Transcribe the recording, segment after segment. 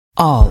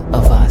All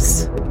of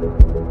us.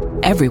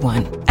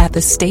 Everyone at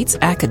the state's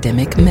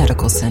academic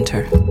medical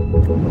center.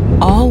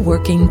 All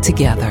working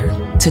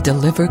together to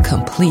deliver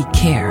complete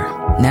care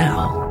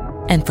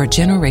now and for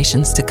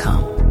generations to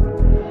come.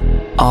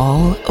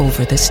 All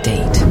over the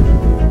state,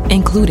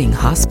 including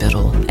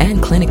hospital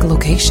and clinic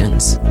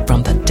locations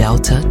from the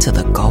Delta to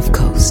the Gulf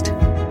Coast.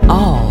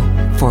 All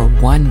for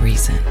one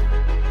reason.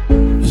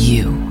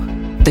 You,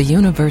 the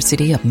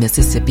University of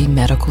Mississippi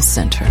Medical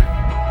Center.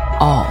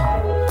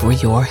 All for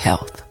your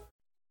health.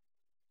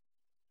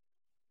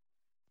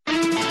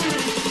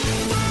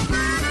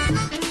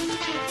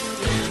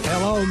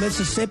 Hello,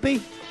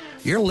 Mississippi.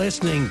 You're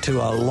listening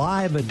to a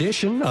live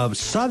edition of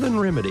Southern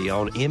Remedy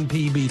on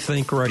MPB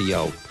Think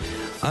Radio.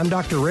 I'm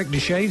Dr. Rick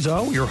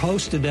DeShazo, your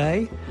host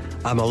today.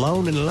 I'm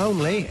alone and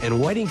lonely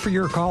and waiting for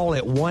your call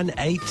at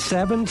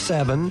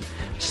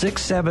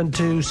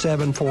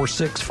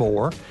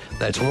 1-877-672-7464.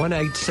 That's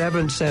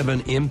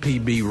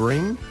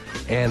 1-877-MPB-RING.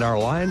 And our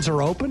lines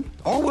are open.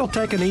 Or we'll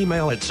take an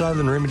email at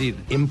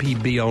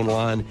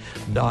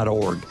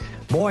southernremedy@mpbonline.org.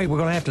 Boy, we're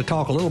going to have to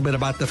talk a little bit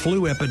about the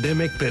flu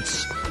epidemic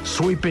that's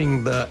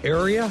sweeping the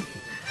area.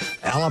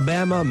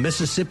 Alabama,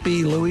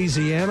 Mississippi,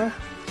 Louisiana,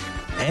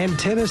 and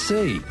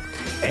Tennessee.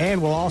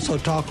 And we'll also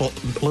talk a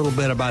little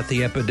bit about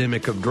the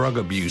epidemic of drug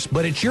abuse.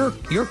 But it's your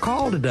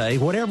call today.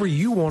 Whatever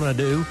you want to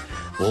do,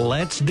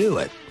 let's do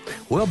it.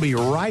 We'll be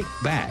right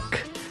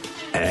back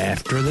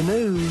after the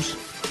news.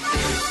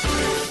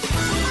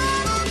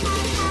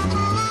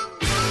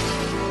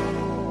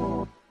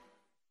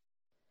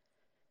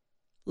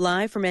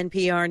 Live from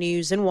NPR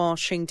News in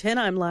Washington,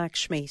 I'm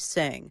Lakshmi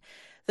Singh.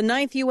 The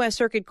Ninth U.S.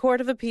 Circuit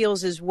Court of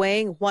Appeals is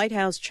weighing White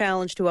House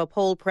challenge to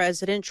uphold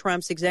President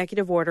Trump's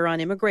executive order on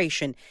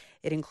immigration.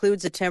 It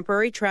includes a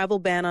temporary travel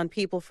ban on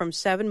people from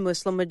 7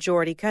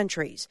 Muslim-majority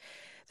countries.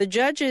 The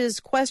judges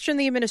question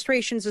the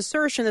administration's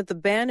assertion that the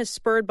ban is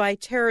spurred by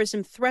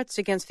terrorism threats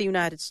against the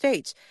United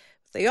States.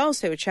 They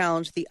also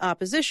challenge the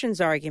opposition's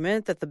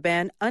argument that the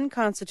ban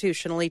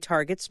unconstitutionally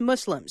targets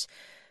Muslims.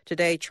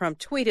 Today, Trump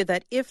tweeted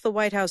that if the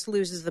White House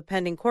loses the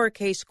pending court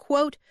case,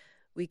 quote,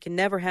 "We can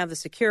never have the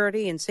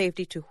security and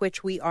safety to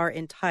which we are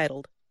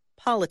entitled.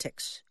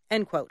 Politics,"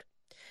 end quote.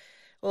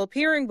 Well,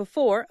 appearing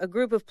before a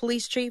group of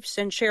police chiefs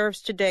and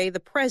sheriffs today, the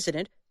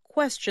president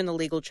questioned the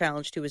legal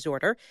challenge to his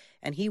order,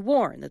 and he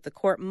warned that the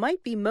court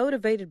might be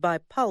motivated by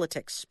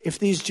politics. If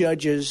these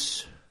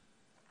judges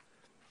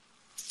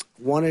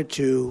wanted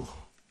to,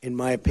 in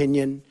my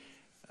opinion,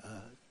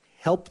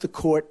 help the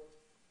court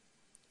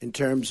in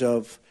terms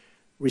of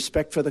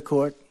respect for the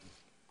court,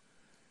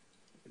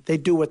 they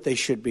do what they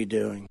should be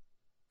doing.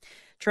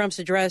 Trump's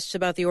address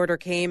about the order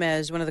came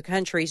as one of the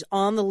countries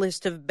on the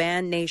list of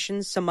banned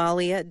nations.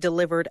 Somalia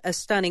delivered a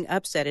stunning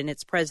upset in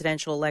its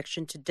presidential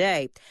election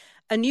today.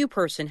 A new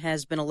person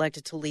has been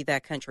elected to lead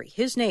that country.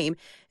 His name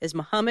is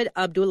Mohamed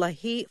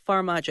Abdullahi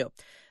Farmajo.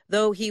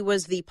 Though he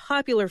was the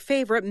popular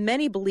favorite,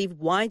 many believe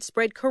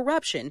widespread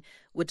corruption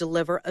would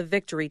deliver a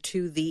victory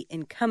to the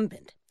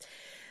incumbent.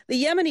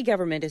 The Yemeni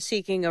government is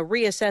seeking a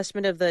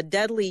reassessment of the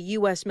deadly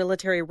U.S.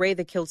 military raid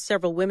that killed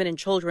several women and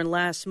children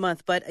last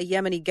month, but a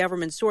Yemeni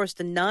government source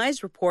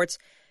denies reports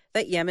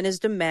that Yemen is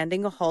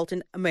demanding a halt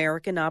in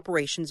American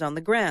operations on the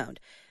ground.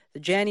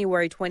 The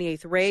January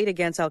 28th raid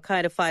against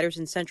al-Qaeda fighters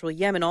in central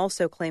Yemen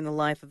also claimed the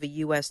life of a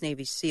U.S.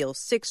 Navy SEAL.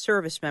 6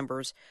 service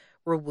members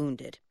were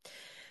wounded.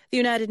 The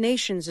United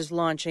Nations is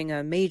launching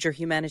a major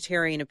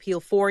humanitarian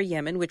appeal for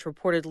Yemen, which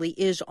reportedly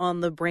is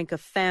on the brink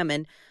of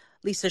famine.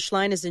 Lisa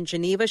Schlein is in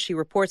Geneva. She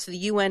reports the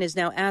UN is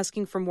now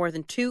asking for more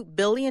than $2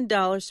 billion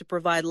to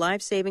provide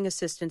life-saving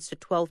assistance to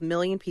 12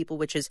 million people,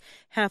 which is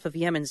half of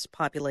Yemen's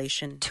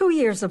population. 2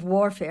 years of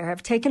warfare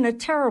have taken a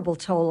terrible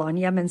toll on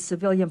Yemen's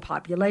civilian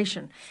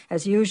population.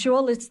 As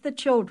usual, it's the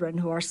children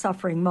who are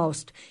suffering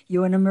most.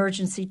 UN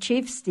Emergency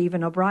Chief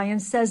Stephen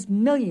O'Brien says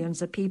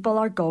millions of people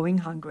are going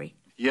hungry.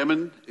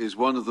 Yemen is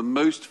one of the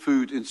most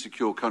food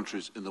insecure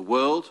countries in the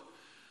world.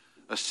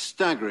 A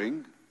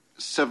staggering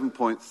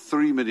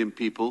 7.3 million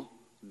people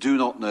do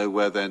not know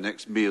where their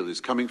next meal is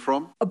coming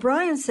from.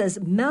 O'Brien says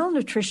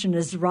malnutrition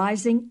is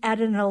rising at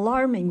an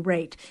alarming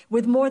rate,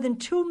 with more than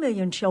 2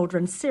 million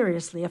children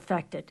seriously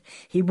affected.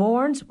 He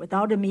warns,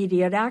 without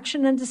immediate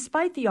action and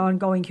despite the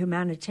ongoing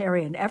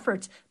humanitarian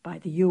efforts by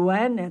the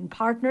UN and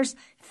partners,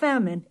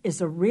 famine is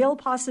a real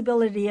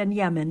possibility in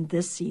Yemen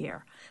this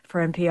year.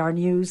 For NPR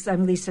News,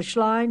 I'm Lisa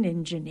Schlein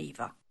in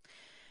Geneva.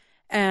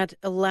 At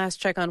a last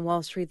check on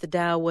Wall Street, the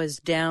Dow was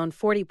down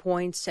 40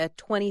 points at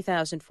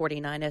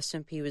 20,049.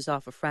 S&P was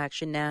off a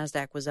fraction.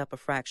 NASDAQ was up a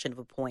fraction of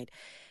a point.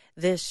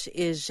 This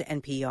is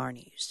NPR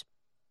News.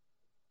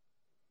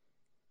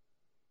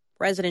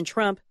 President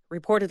Trump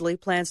reportedly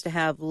plans to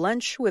have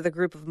lunch with a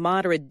group of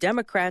moderate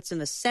Democrats in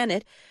the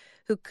Senate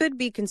who could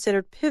be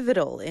considered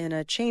pivotal in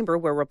a chamber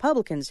where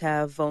Republicans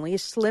have only a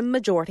slim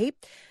majority.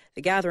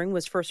 The gathering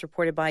was first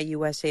reported by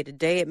USA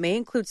Today. It may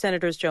include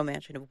Senators Joe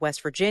Manchin of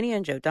West Virginia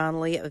and Joe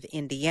Donnelly of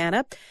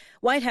Indiana.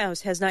 White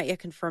House has not yet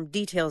confirmed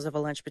details of a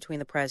lunch between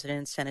the president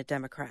and Senate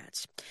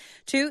Democrats.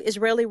 2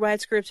 Israeli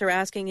rights groups are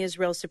asking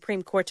Israel's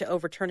Supreme Court to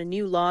overturn a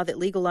new law that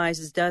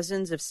legalizes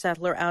dozens of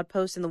settler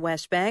outposts in the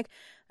West Bank.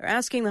 They're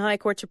asking the High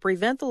Court to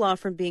prevent the law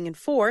from being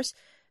enforced.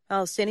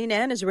 Palestinian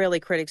and Israeli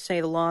critics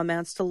say the law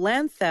amounts to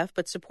land theft,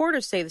 but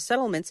supporters say the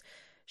settlements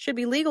should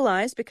be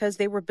legalized because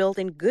they were built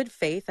in good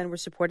faith and were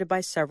supported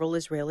by several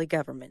Israeli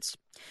governments.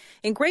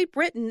 In Great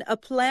Britain, a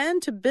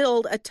plan to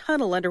build a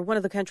tunnel under one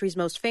of the country's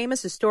most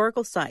famous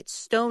historical sites,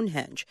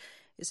 Stonehenge,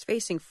 is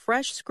facing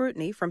fresh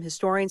scrutiny from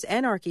historians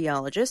and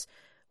archaeologists.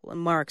 Well,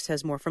 Marks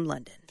has more from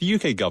London. The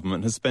UK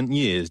government has spent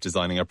years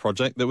designing a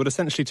project that would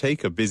essentially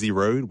take a busy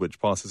road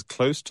which passes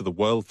close to the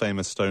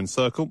world-famous stone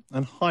circle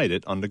and hide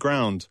it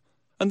underground.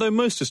 And though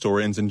most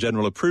historians in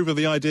general approve of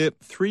the idea,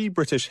 3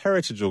 British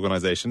heritage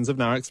organisations have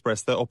now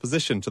expressed their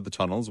opposition to the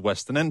tunnel's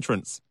western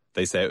entrance.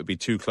 They say it would be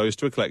too close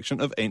to a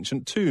collection of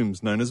ancient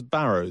tombs known as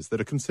barrows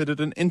that are considered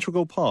an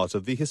integral part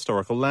of the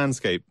historical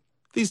landscape.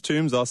 These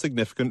tombs are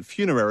significant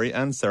funerary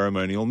and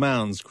ceremonial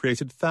mounds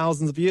created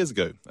thousands of years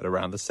ago, at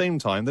around the same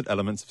time that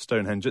elements of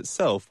Stonehenge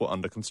itself were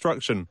under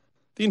construction.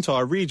 The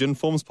entire region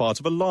forms part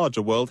of a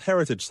larger World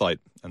Heritage Site,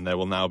 and there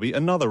will now be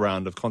another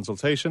round of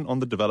consultation on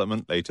the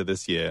development later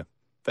this year.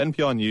 For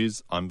NPR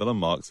News, I'm Willem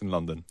Marks in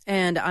London.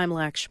 And I'm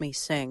Lakshmi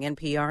Singh,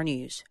 NPR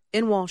News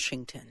in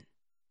Washington.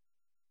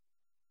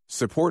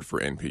 Support for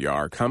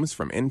NPR comes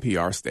from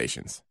NPR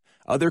stations.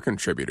 Other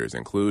contributors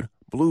include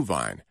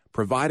Bluevine,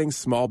 providing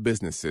small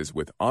businesses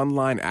with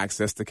online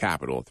access to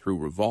capital through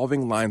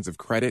revolving lines of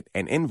credit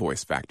and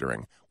invoice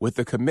factoring with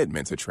a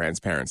commitment to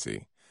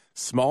transparency.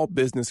 Small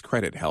business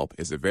credit help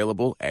is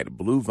available at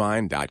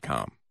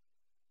bluevine.com.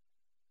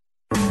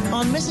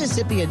 On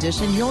Mississippi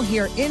Edition, you'll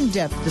hear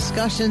in-depth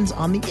discussions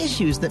on the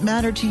issues that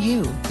matter to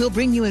you. We'll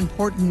bring you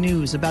important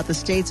news about the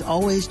state's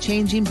always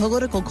changing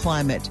political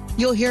climate.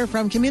 You'll hear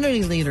from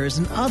community leaders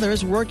and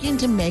others working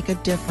to make a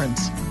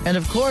difference. And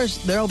of course,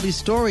 there'll be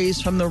stories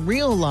from the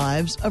real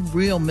lives of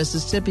real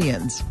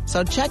Mississippians.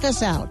 So check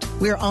us out.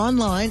 We're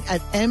online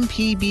at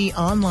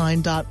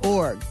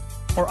mpbonline.org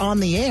or on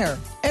the air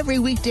every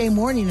weekday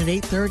morning at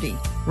 8:30,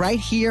 right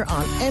here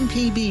on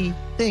MPB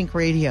Think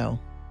Radio.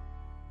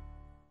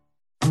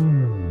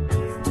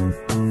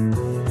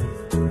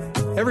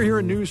 Ever hear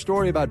a news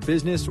story about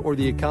business or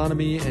the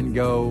economy and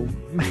go,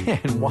 man,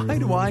 why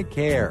do I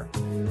care?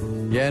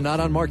 Yeah,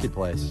 not on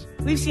Marketplace.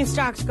 We've seen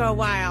stocks go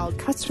wild.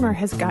 Customer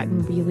has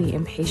gotten really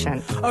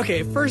impatient.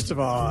 Okay, first of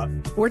all,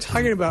 we're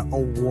talking about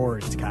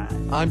awards, Kai.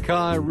 I'm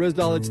Kai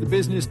Ryssdal. It's the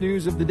business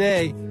news of the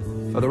day.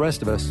 For the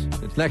rest of us,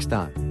 it's next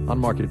time on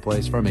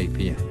Marketplace from 8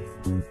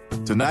 p.m.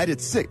 Tonight at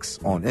 6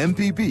 on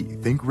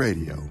MPB Think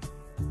Radio.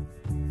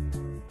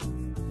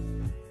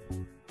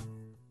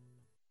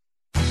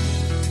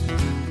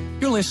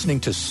 You're listening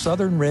to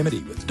Southern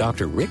Remedy with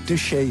Dr. Rick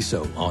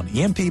DeShazo on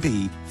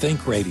MPB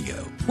Think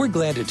Radio. We're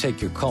glad to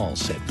take your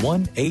calls at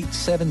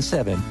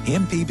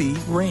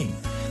 1-877-MPB-RING.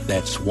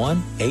 That's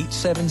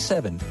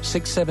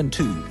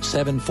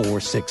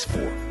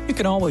 1-877-672-7464. You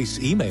can always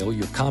email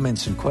your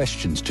comments and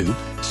questions to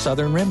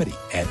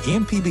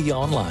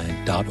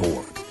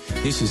southernremedy@mpbonline.org.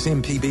 This is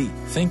MPB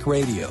Think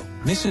Radio,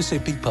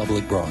 Mississippi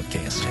Public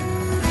Broadcasting.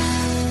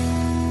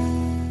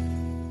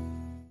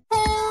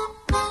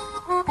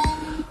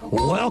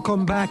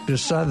 Welcome back to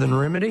Southern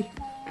Remedy.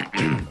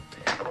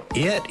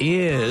 It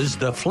is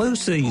the flu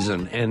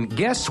season, and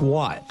guess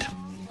what?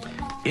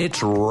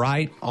 It's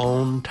right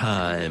on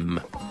time.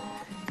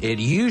 It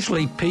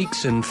usually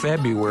peaks in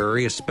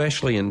February,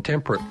 especially in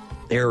temperate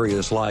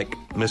areas like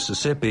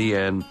Mississippi,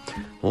 and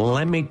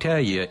let me tell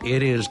you,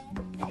 it is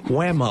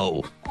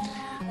whammo.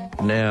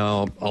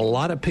 Now, a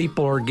lot of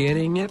people are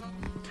getting it,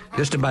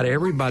 just about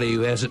everybody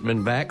who hasn't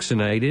been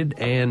vaccinated,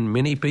 and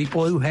many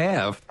people who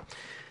have,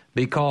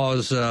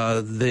 because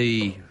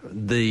we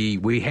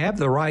have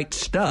the right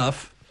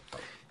stuff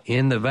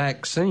in the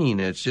vaccine.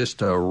 It's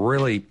just a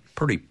really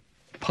pretty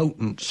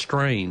potent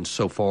strain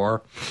so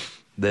far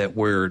that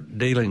we're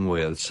dealing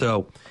with.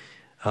 So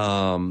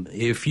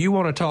if you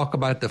want to talk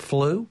about the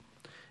flu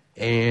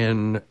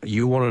and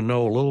you want to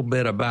know a little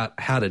bit about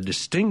how to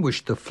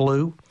distinguish the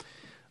flu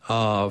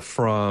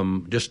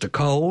from just a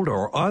cold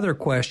or other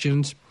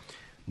questions,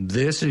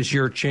 this is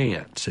your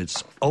chance.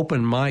 It's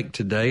open mic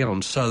today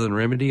on Southern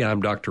Remedy. I'm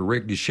Dr.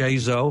 Rick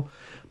DeShazo,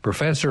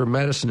 professor of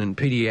medicine and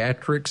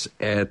pediatrics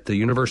at the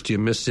University of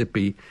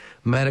Mississippi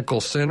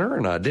Medical Center,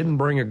 and I didn't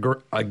bring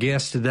a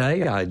guest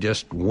today. I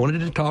just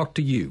wanted to talk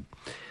to you.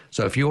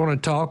 So if you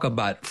want to talk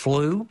about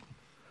flu,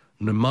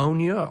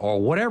 pneumonia,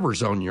 or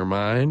whatever's on your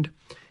mind,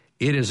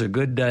 it is a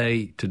good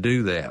day to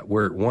do that.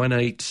 We're at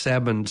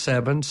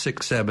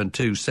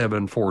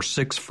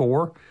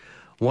 1-877-672-7464.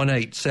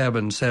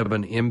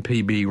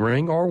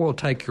 1-877-MPB-RING, or we'll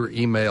take your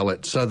email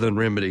at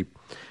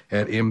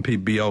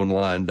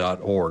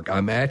southernremedy@mpbonline.org.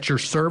 I'm at your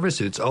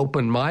service. It's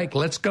open mic.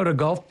 Let's go to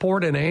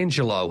Gulfport and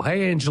Angelo.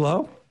 Hey,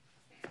 Angelo.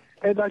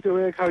 Hey, Dr.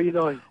 Rick. How are you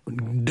doing?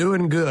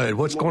 Doing good.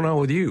 What's going on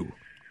with you?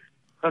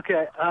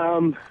 Okay.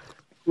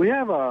 We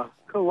have a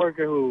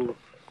coworker who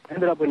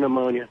ended up with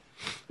pneumonia.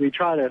 We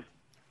try to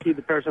keep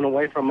the person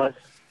away from us,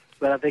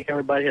 but I think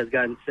everybody has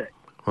gotten sick.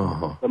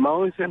 Uh-huh. But my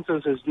only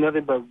symptoms is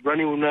nothing but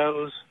running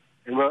nose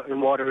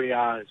and watery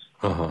eyes.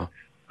 Uh-huh.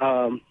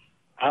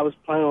 I was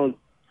planning on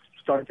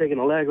starting taking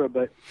Allegra,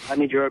 but I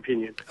need your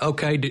opinion.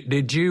 Okay.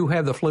 Did you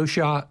have the flu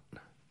shot?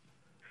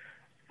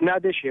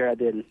 Not this year, I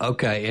didn't.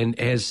 Okay. And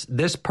has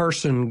this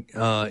person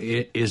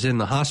is in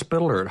the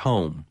hospital or at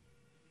home?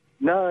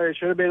 No, it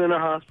should have been in the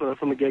hospital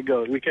from the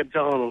get-go. We kept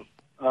telling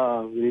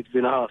them we need to be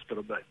in the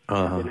hospital, but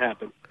it didn't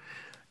happen.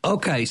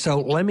 Okay,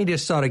 so let me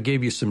just sort of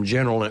give you some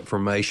general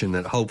information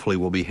that hopefully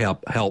will be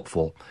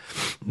helpful.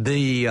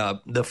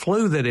 The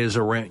flu that is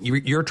around,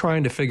 you're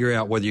trying to figure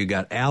out whether you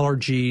got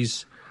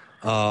allergies,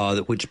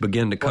 which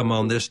begin to come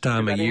on this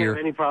time of year. I didn't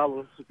have any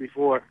problems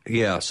before.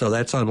 Yeah, so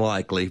that's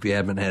unlikely if you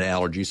haven't had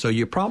allergies. So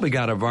you probably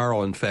got a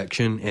viral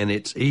infection, and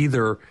it's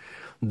either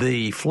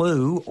the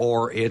flu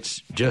or it's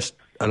just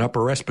an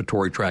upper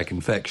respiratory tract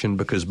infection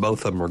because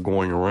both of them are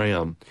going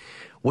around.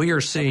 We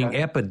are seeing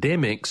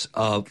epidemics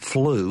of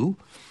flu,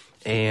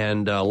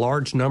 and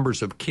large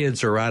numbers of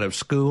kids are out of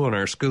school in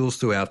our schools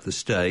throughout the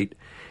state.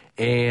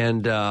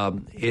 And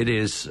it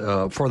is,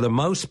 for the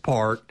most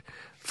part,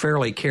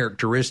 fairly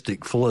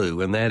characteristic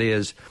flu, and that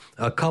is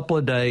a couple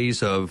of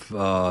days of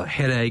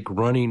headache,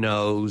 runny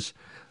nose,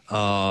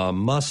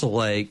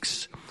 muscle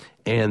aches,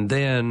 and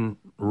then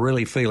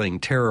really feeling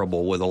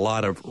terrible with a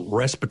lot of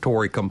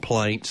respiratory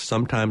complaints,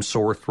 sometimes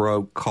sore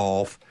throat,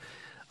 cough,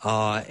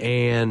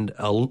 and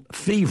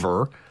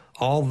fever,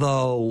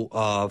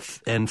 although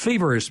and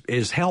fever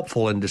is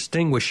helpful in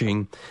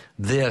distinguishing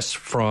this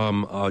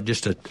from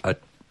just an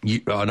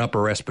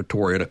upper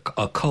respiratory,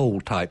 a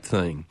cold type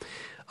thing.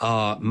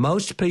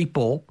 Most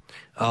people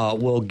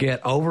will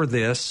get over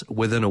this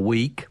within a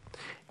week,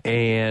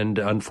 and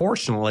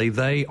unfortunately,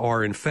 they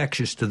are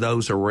infectious to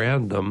those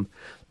around them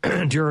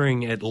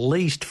during at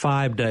least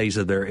 5 days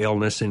of their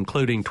illness,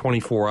 including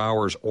 24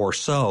 hours or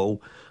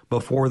so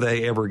before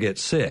they ever get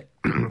sick.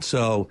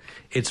 So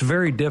it's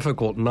very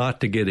difficult not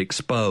to get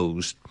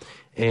exposed.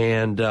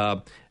 And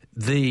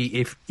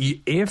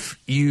if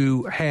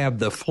you have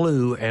the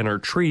flu and are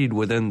treated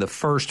within the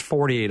first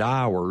 48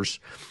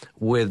 hours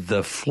with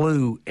the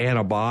flu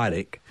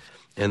antibiotic,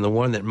 and the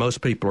one that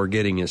most people are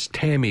getting is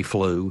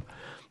Tamiflu,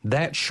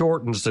 that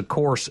shortens the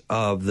course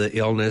of the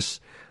illness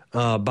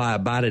by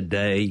about a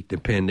day,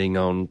 depending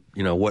on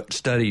what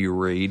study you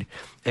read,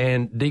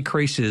 and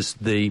decreases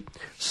the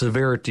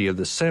severity of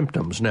the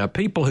symptoms. Now,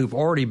 people who've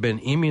already been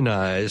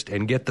immunized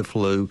and get the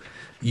flu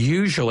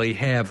usually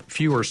have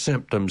fewer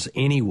symptoms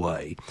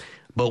anyway,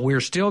 but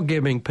we're still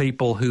giving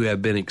people who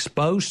have been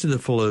exposed to the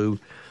flu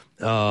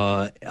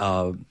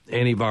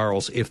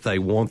antivirals if they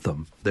want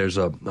them. There's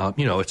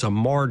it's a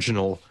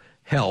marginal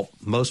help.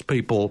 Most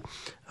people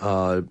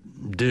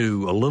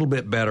do a little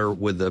bit better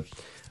with the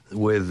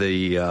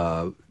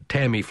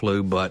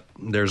Tamiflu, but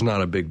there's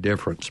not a big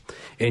difference.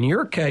 In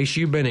your case,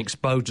 you've been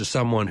exposed to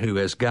someone who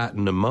has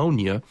gotten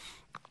pneumonia,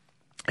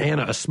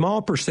 and a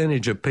small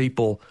percentage of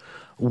people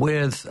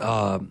with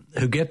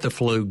who get the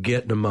flu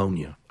get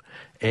pneumonia.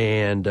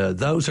 And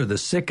those are the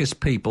sickest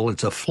people.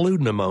 It's a flu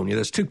pneumonia.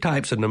 There's two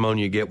types of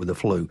pneumonia you get with the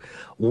flu.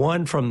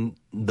 One from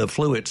the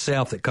flu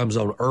itself that comes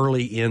on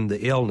early in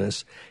the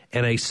illness,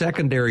 and a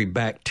secondary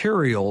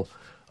bacterial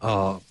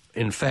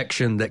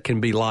infection that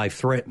can be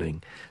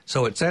life-threatening.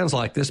 So it sounds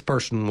like this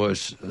person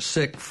was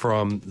sick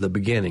from the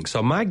beginning.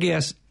 So my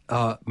guess,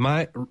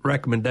 my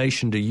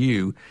recommendation to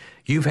you,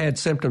 you've had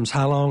symptoms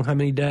how long, how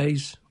many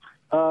days?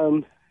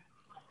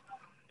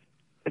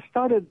 It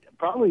started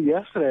probably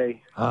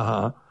yesterday.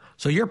 Uh-huh.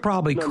 So you're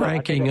probably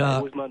cranking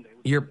up.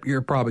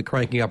 You're probably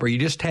cranking up. Are you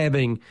just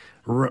having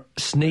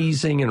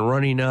sneezing and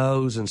runny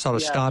nose and sort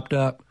of stopped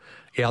up?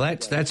 Yeah,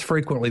 that's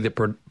frequently the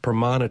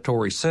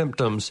premonitory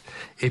symptoms.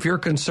 If you're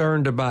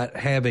concerned about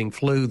having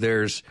flu,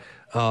 there's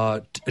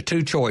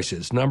two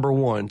choices. Number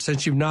one,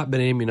 since you've not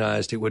been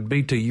immunized, it would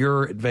be to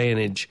your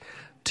advantage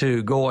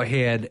to go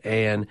ahead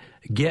and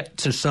get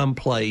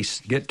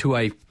to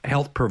a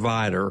health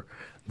provider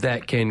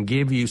that can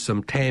give you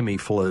some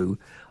Tamiflu.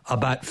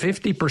 About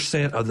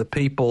 50% of the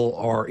people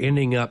are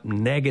ending up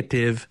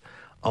negative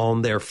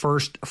on their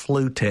first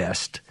flu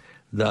test.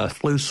 The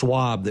flu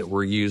swab that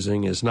we're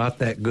using is not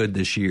that good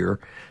this year,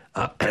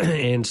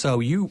 and so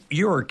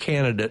you're a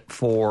candidate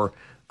for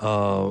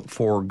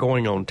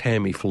going on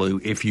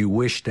Tamiflu if you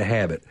wish to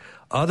have it.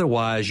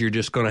 Otherwise, you're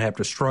just going to have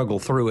to struggle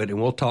through it, and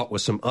we'll talk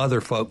with some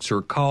other folks who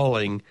are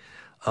calling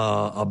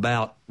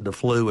about the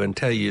flu and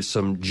tell you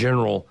some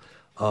general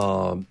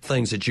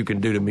things that you can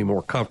do to be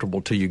more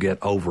comfortable till you get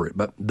over it.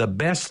 But the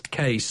best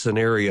case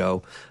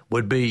scenario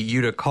would be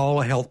you to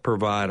call a health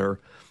provider,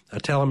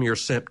 tell them your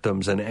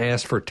symptoms, and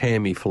ask for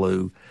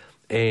Tamiflu,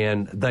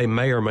 and they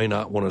may or may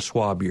not want to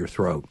swab your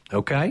throat.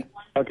 Okay?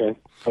 Okay.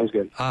 Sounds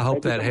good. I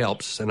hope that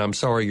helps, and I'm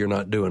sorry you're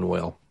not doing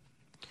well.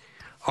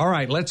 All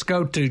right, let's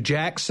go to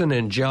Jackson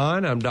and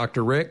John. I'm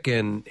Dr. Rick,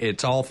 and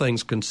it's All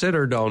Things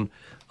Considered on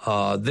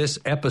this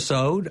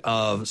episode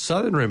of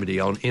Southern Remedy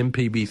on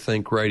MPB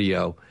Think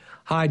Radio.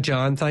 Hi,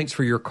 John. Thanks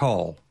for your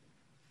call.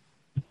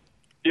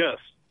 Yes.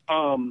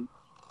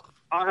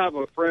 I have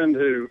a friend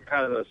who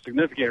had a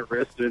significant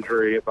wrist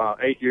injury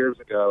about 8 years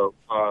ago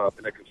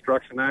in a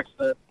construction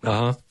accident.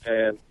 Uh-huh.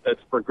 And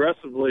it's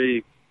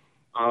progressively,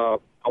 I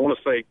want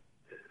to say,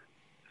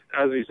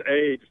 as he's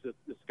aged,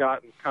 it's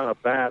gotten kind of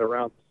bad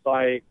around the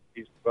site.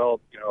 He's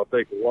developed, a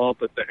big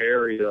lump at the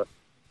area,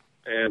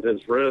 and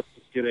his wrist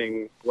is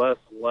getting less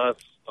and less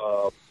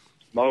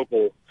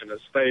mobile, and it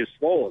stays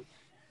swollen.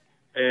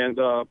 And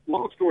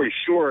long story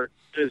short,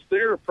 is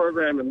there a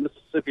program in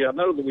Mississippi? I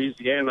know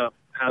Louisiana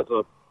has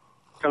a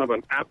kind of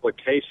an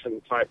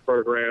application type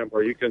program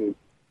where you can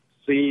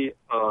see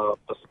a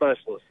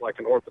specialist, like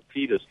an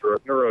orthopedist or a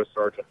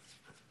neurosurgeon.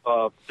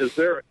 Is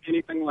there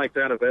anything like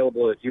that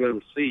available at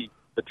UMC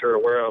that you're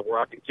aware of where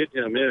I can get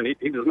him in?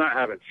 He does not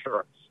have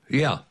insurance.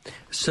 Yeah.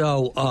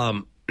 So,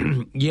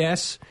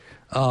 yes,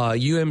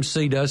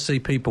 UMC does see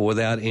people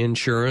without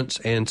insurance,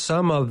 and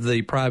some of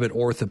the private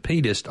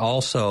orthopedists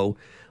also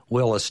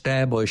will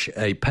establish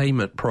a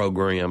payment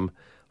program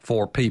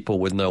for people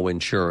with no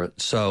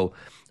insurance. So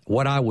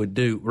what I would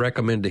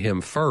recommend to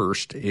him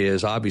first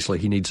is, obviously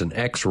he needs an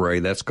x-ray.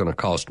 That's going to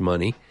cost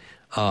money,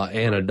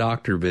 and a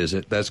doctor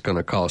visit. That's going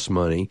to cost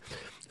money.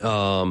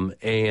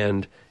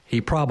 And he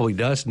probably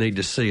does need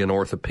to see an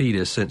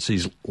orthopedist since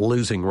he's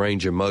losing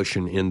range of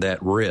motion in that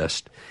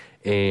wrist.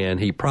 And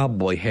he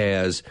probably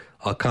has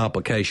a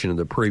complication of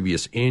the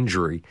previous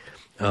injury,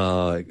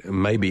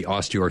 maybe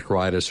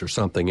osteoarthritis or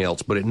something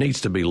else, but it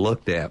needs to be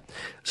looked at.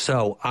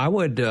 So I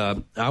would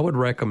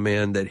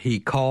recommend that he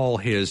call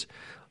his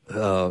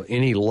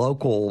any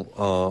local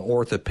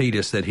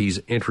orthopedist that he's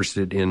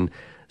interested in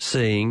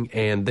seeing,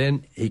 and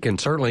then he can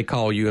certainly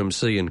call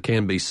UMC and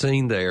can be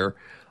seen there.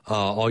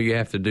 All you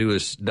have to do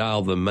is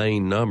dial the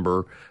main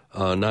number,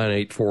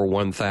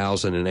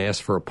 984-1000, and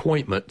ask for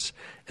appointments,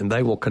 and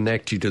they will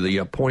connect you to the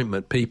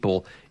appointment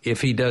people.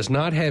 If he does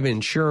not have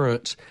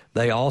insurance,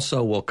 they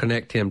also will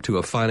connect him to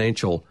a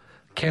financial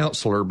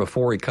counselor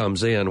before he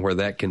comes in where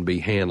that can be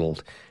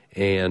handled.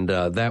 And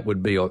that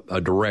would be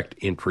a direct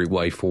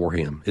entryway for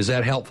him. Is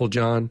that helpful,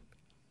 John?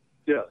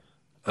 Yes.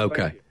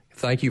 Okay.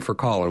 Thank you for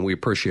calling. We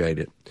appreciate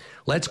it.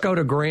 Let's go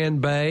to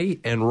Grand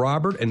Bay and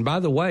Robert. And by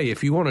the way,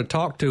 if you want to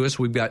talk to us,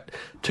 we've got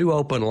two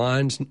open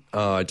lines.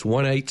 It's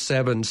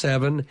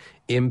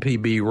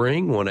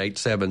 1-877-MPB-RING,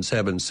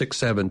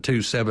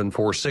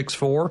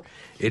 1-877-672-7464.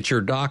 It's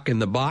your Doc in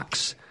the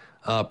Box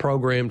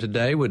program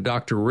today with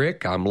Dr.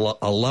 Rick. I'm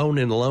alone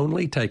and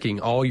lonely, taking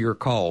all your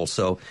calls.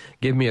 So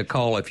give me a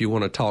call if you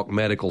want to talk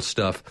medical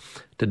stuff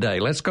today.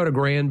 Let's go to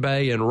Grand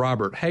Bay and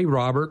Robert. Hey,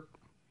 Robert.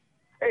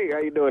 Hey, how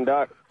you doing,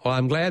 Doc? Well,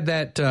 I'm glad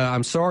that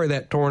I'm sorry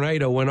that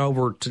tornado went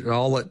over to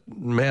all that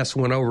mess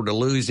went over to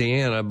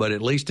Louisiana, but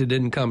at least it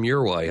didn't come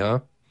your way, huh?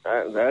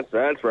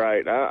 That's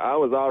right. I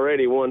was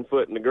already 1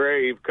 foot in the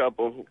grave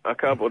a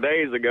couple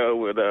days ago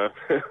with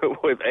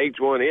with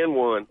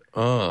H1N1.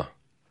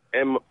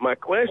 And my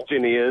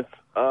question is,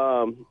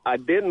 I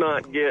did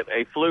not get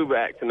a flu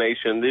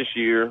vaccination this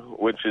year,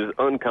 which is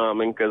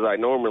uncommon because I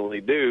normally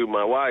do.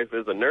 My wife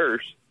is a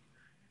nurse.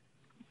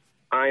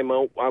 I'm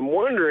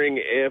wondering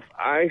if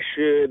I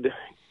should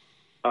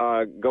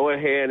go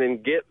ahead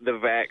and get the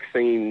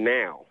vaccine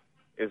now.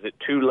 Is it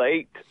too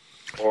late,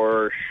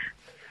 or?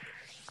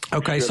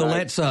 Okay, so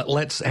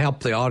let's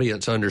help the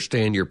audience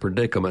understand your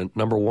predicament.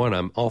 Number one,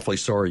 I'm awfully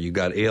sorry you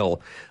got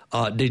ill.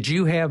 Did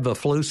you have the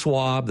flu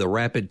swab, the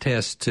rapid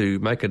test to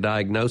make a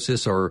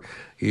diagnosis, or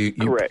you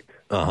correct?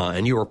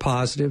 And you were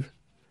positive?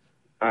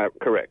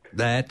 Correct.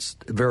 That's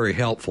very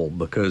helpful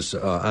because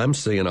I'm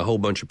seeing a whole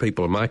bunch of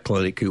people in my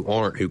clinic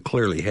who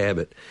clearly have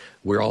it.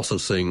 We're also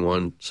seeing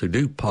ones who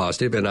do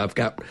positive, and I've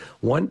got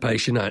one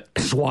patient I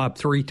swabbed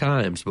 3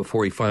 times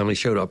before he finally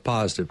showed up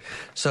positive.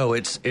 So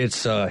it's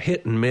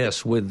hit and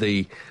miss with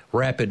the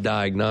rapid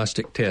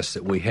diagnostic tests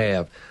that we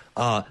have.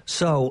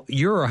 So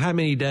you're how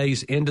many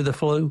days into the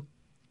flu,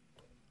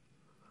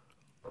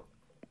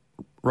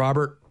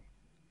 Robert?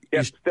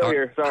 Yes, still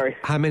here. Sorry.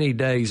 How many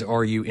days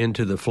are you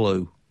into the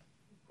flu?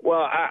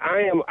 Well,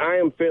 I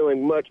am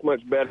feeling much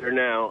better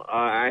now.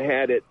 I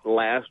had it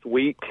last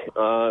week. It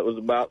was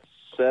about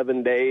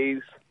 7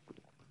 days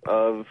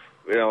of,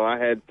 I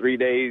had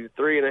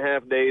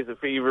 3.5 days of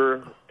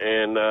fever,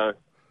 and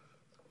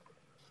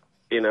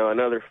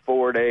another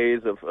 4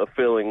 days of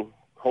feeling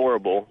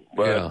horrible,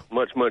 but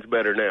much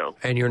better now.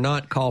 And you're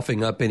not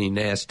coughing up any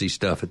nasty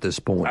stuff at this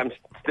point. I'm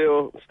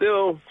still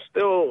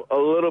a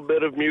little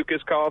bit of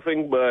mucus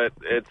coughing, but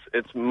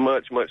it's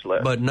much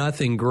less. But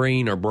nothing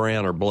green or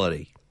brown or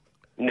bloody.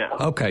 No.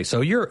 Okay, so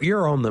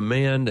you're on the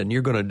mend, and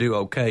you're going to do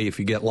okay if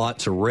you get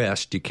lots of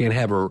rest. You can't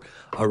have a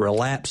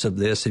relapse of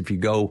this if you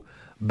go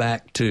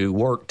back to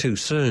work too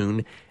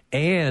soon.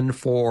 And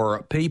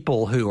for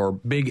people who are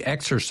big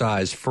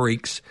exercise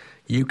freaks,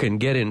 you can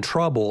get in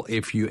trouble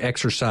if you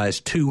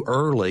exercise too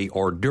early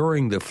or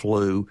during the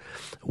flu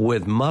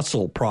with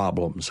muscle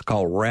problems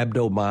called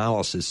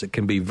rhabdomyolysis. It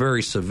can be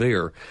very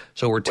severe.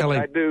 So we're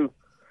telling...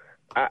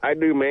 I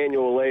do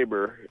manual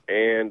labor,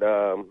 and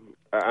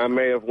I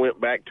may have went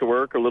back to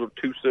work a little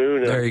too soon.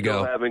 And There you I'm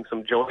still go. having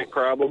some joint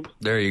problems.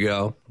 There you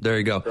go.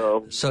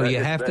 So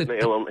you have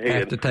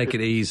to take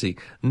it easy.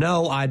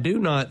 No, I do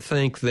not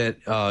think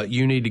that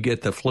you need to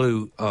get the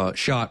flu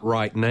shot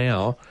right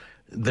now.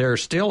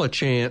 There's still a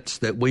chance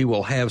that we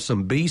will have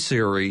some B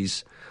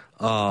series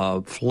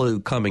flu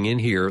coming in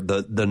here.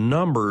 The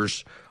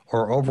numbers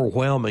are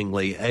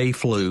overwhelmingly A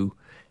flu,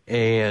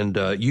 and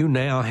you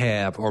now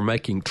are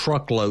making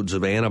truckloads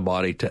of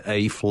antibody to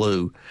A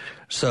flu.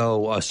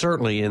 So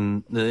certainly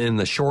in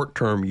the short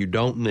term, you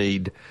don't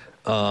need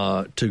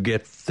to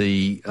get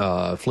the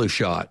flu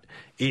shot.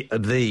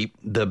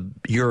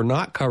 You're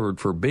not covered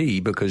for B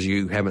because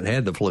you haven't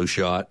had the flu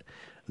shot.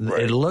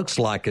 Right. It looks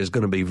like there's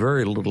going to be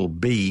very little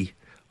B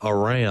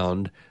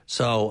around,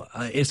 so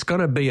it's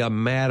going to be a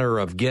matter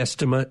of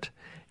guesstimate.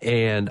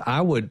 And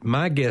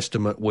my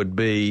guesstimate would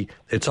be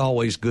it's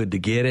always good to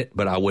get it,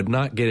 but I would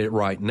not get it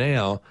right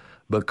now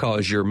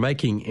because you're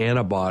making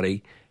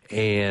antibody,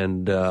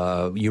 and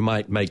you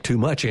might make too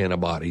much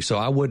antibody. So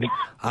I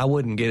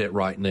wouldn't get it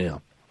right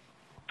now.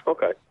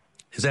 Okay.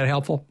 Is that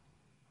helpful?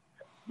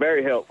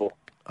 Very helpful.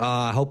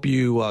 I hope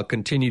you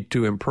continue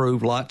to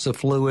improve. Lots of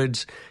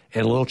fluids,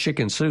 and a little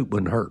chicken soup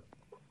wouldn't hurt.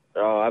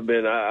 Oh,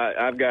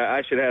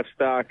 I should have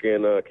stock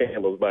in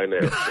Campbell's by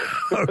now.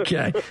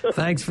 Okay.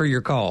 Thanks for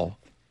your call.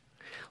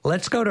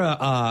 Let's go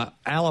to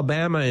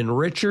Alabama and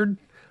Richard.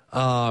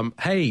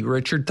 Hey,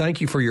 Richard,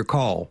 thank you for your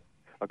call.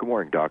 Good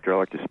morning, Doctor. I'd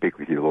like to speak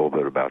with you a little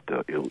bit about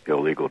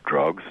illegal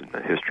drugs and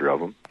the history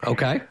of them.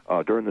 Okay.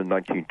 During the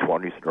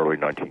 1920s and early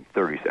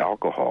 1930s,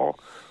 alcohol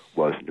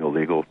was an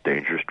illegal,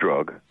 dangerous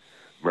drug.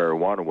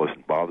 Marijuana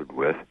wasn't bothered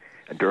with.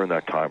 And during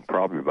that time,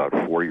 probably about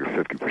 40 or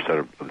 50%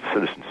 of the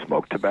citizens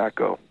smoked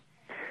tobacco.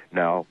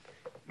 Now,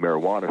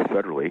 marijuana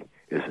federally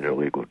is an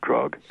illegal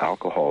drug.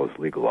 Alcohol is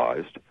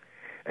legalized.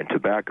 And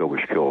tobacco,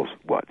 which kills,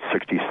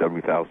 60,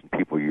 70,000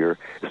 people a year,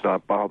 is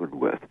not bothered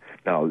with.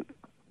 Now,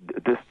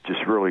 this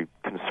just really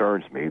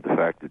concerns me, the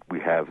fact that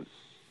we have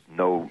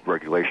no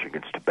regulation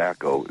against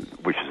tobacco,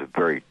 which is a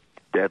very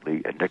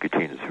deadly, and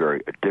nicotine is a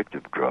very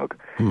addictive drug,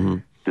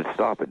 to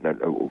stop it. Now,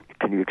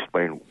 can you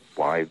explain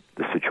why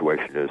the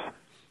situation is?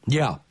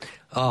 Yeah,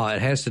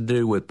 it has to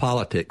do with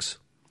politics.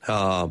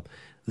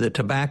 The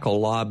tobacco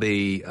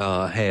lobby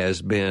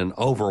has been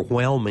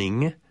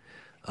overwhelming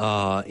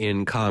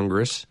in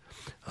Congress,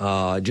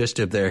 just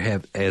as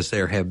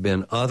there have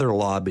been other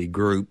lobby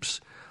groups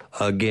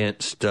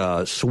against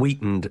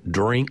sweetened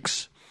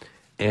drinks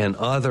and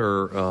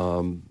other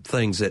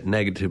things that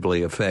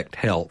negatively affect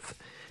health.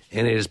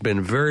 And it has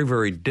been very,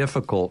 very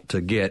difficult to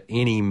get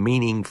any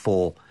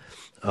meaningful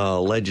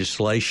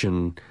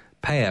legislation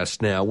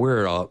passed. Now,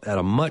 we're at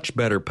a much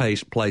better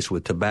place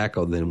with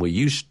tobacco than we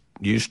used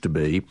to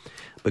be,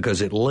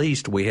 because at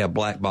least we have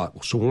black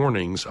box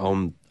warnings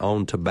on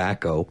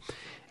tobacco,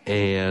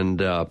 and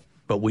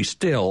but we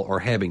still are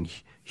having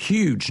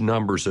huge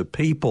numbers of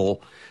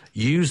people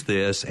use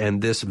this,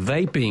 and this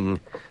vaping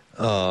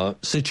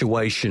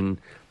situation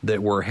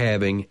that we're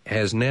having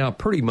has now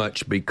pretty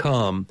much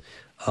become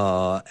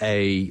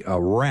a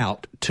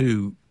route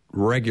to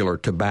regular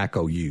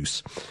tobacco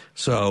use.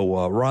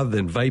 So rather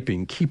than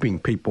vaping, keeping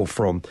people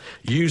from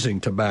using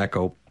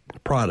tobacco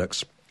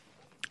products,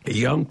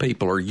 young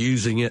people are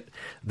using it.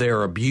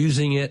 They're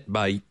abusing it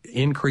by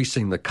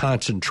increasing the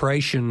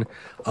concentration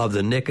of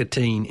the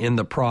nicotine in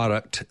the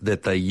product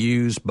that they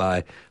use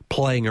by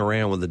playing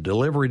around with the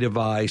delivery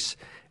device,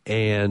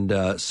 and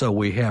so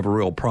we have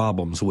real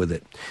problems with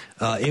it.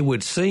 It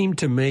would seem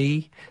to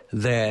me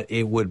that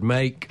it would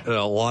make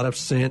a lot of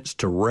sense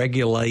to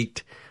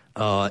regulate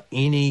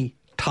any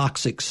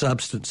toxic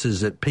substances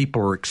that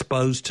people are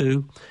exposed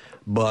to,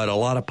 but a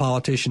lot of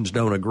politicians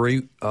don't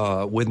agree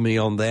with me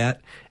on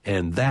that,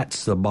 and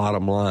that's the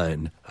bottom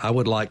line. I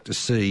would like to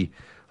see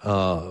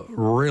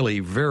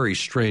really very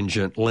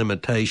stringent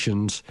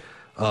limitations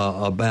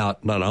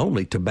about not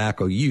only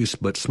tobacco use,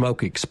 but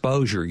smoke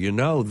exposure. You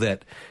know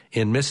that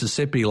in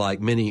Mississippi, like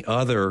many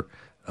other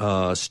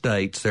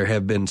states, there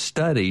have been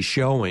studies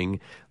showing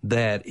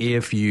that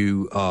if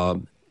you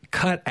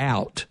cut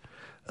out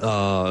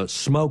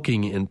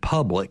smoking in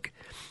public,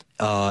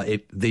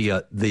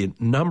 the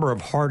number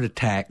of heart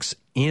attacks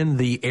in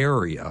the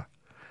area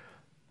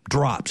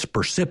drops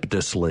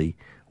precipitously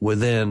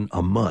within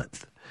a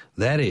month.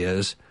 That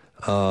is,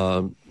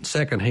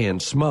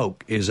 secondhand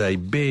smoke is a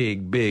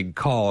big, big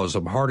cause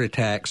of heart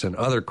attacks and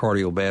other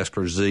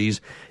cardiovascular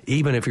disease,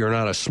 even if you're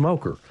not a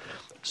smoker.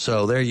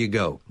 So there you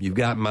go. You've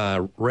got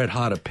my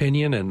red-hot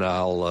opinion, and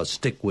I'll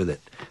stick with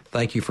it.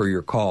 Thank you for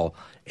your call.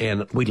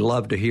 And we'd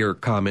love to hear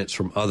comments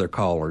from other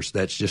callers.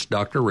 That's just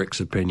Dr. Rick's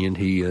opinion.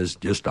 He is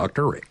just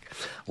Dr. Rick.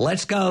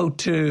 Let's go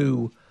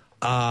to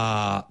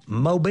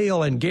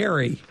Mobile and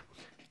Gary.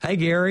 Hey,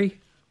 Gary.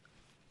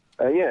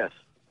 Yes.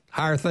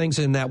 How are things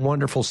in that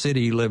wonderful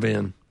city you live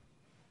in?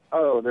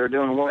 Oh, they're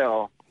doing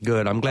well.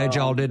 Good. I'm glad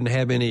y'all didn't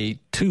have any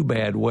too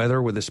bad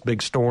weather with this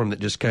big storm that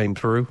just came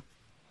through.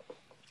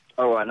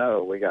 Oh, I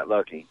know. We got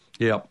lucky.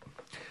 Yep.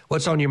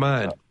 What's on your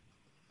mind?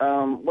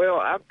 Well,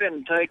 I've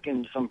been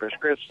taking some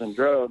prescription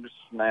drugs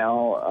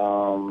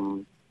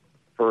now,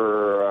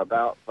 for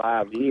about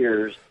 5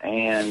 years,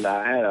 and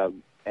I had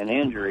an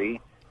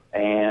injury,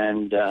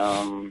 and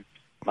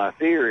my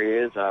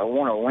fear is I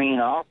want to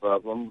wean off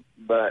of them,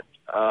 but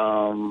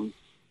I'm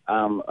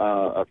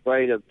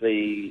afraid of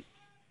the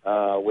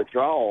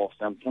withdrawal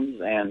symptoms,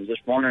 and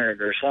just wondering if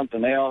there's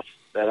something else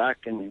that I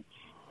can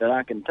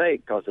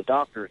take, because the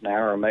doctors now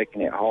are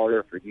making it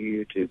harder for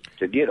you to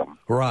get them.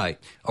 Right.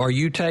 Are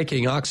you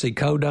taking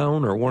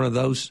oxycodone or one of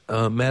those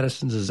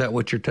medicines? Is that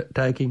what you're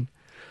taking?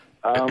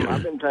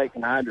 I've been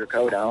taking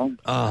hydrocodone.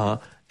 Uh-huh.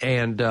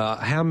 And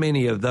how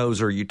many of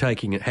those are you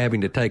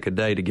having to take a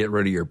day to get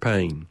rid of your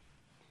pain?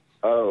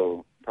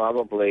 Oh,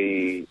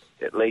 probably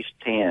at least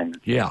 10.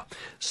 Yeah.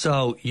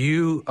 So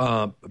you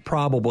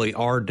probably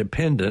are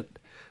dependent,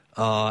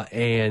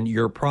 and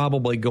you're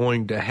probably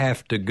going to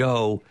have to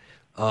go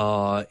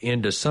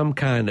into some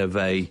kind of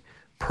a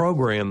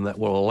program that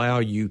will allow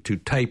you to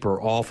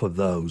taper off of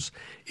those.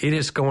 It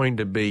is going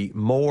to be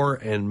more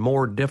and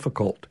more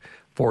difficult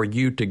for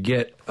you to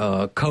get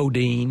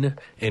codeine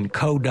and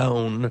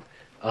codone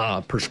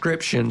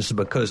prescriptions,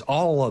 because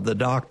all of the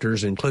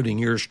doctors, including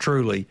yours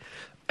truly,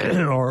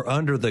 are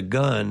under the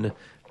gun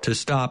to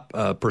stop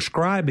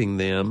prescribing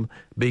them,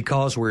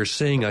 because we're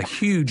seeing a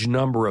huge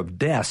number of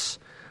deaths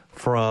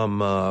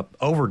from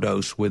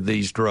overdose with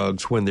these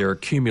drugs when they're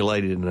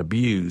accumulated and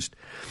abused.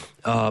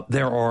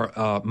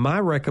 My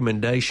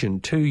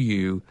recommendation to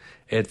you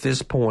at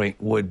this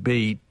point would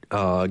be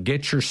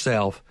get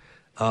yourself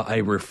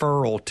a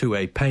referral to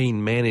a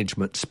pain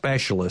management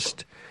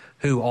specialist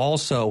who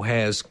also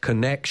has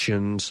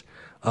connections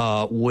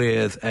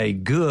with a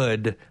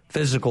good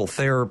physical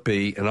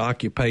therapy and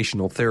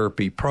occupational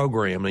therapy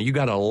program. Now, you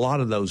got a lot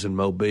of those in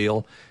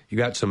Mobile. You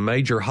got some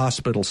major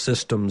hospital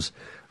systems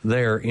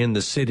there in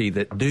the city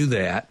that do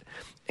that.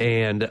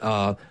 And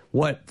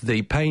what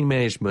the pain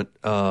management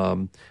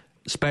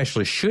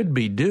specialist should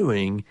be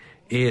doing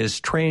is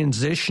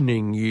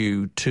transitioning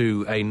you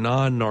to a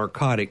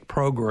non-narcotic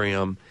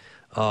program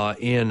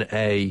in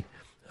a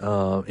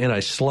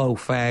slow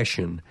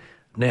fashion.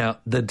 Now,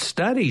 the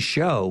studies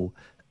show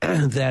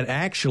that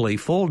actually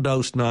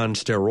full-dose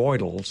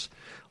non-steroidals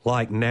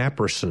like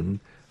naproxen,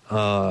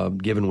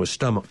 given with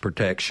stomach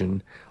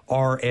protection,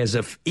 are as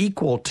if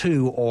equal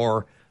to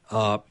or,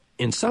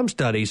 in some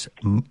studies,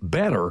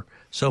 better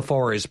so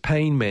far as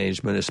pain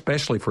management,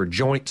 especially for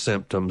joint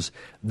symptoms,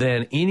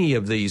 than any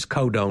of these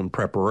codone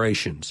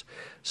preparations.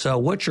 So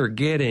what you're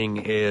getting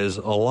is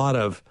a lot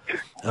of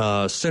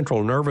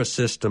central nervous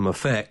system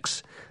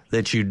effects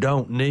that you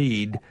don't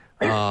need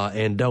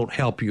and don't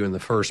help you in the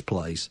first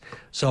place.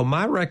 So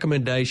my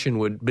recommendation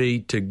would be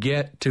to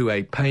get to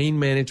a pain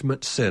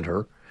management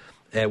center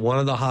at one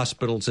of the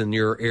hospitals in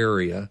your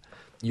area.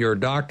 Your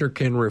doctor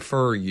can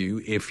refer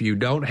you. If you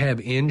don't have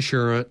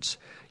insurance,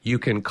 you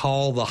can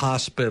call the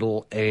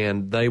hospital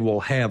and they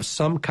will have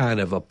some kind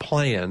of a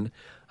plan.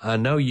 I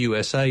know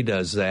USA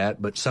does that,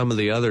 but some of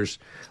the others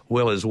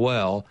will as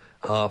well,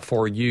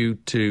 for you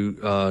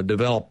to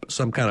develop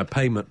some kind of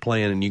payment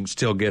plan, and you can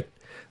still get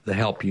the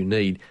help you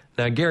need.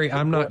 Now, Gary,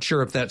 I'm not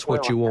sure if that's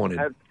what you wanted.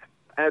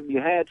 Have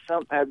you heard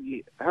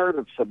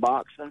of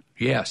Suboxone?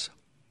 Yes.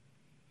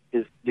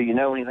 Do you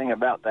know anything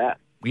about that?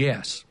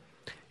 Yes.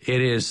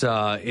 It is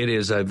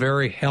a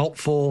very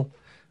helpful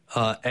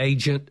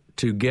agent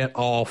to get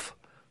off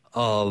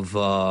of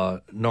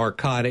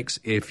narcotics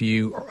if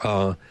you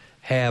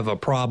have a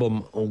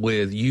problem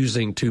with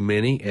using too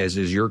many, as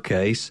is your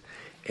case.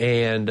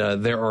 And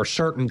there are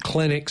certain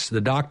clinics,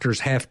 the doctors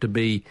have to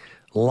be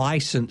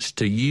licensed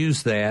to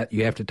use that.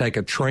 You have to take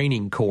a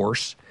training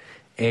course,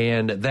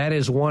 and that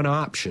is one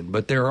option.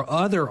 But there are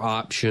other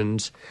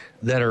options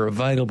that are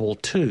available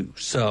too.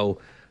 So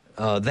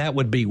that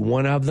would be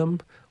one of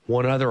them.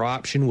 One other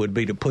option would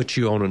be to put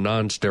you on a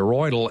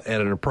non-steroidal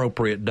at an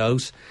appropriate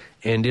dose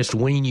and just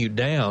wean you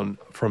down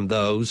from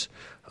those,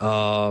 1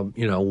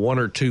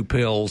 or 2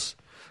 pills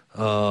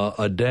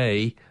a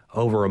day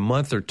over a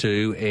month or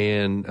two,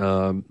 and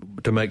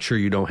to make sure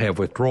you don't have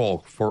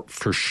withdrawal.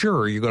 For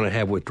sure, you're going to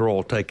have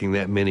withdrawal taking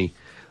that many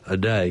a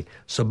day.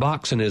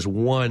 Suboxone is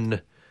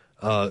one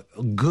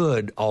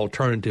good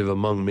alternative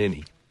among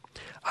many.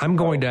 I'm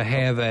going to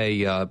have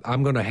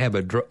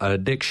an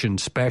addiction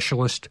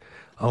specialist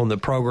on the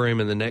program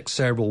in the next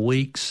several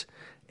weeks,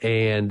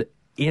 and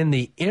in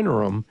the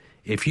interim,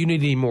 if you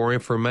need any more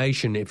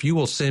information, if you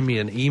will send me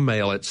an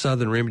email at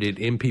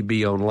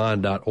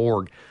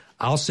southernremedy@mpbonline.org,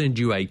 I'll send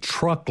you a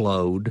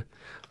truckload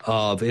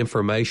of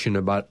information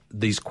about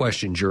these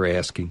questions you're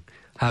asking.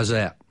 How's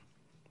that?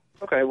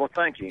 Okay, well,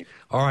 thank you.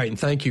 All right, and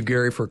thank you,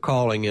 Gary, for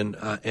calling, and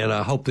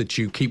I hope that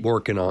you keep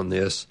working on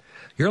this.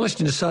 You're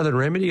listening to Southern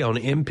Remedy on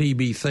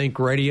MPB Think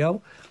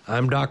Radio.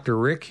 I'm Dr.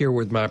 Rick here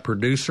with my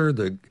producer,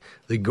 the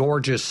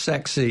gorgeous,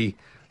 sexy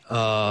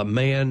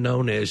man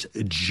known as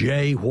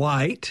Jay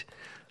White,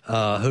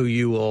 who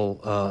you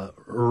will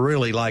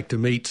really like to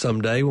meet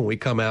someday when we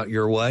come out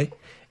your way.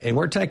 And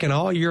we're taking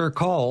all your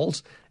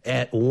calls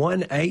at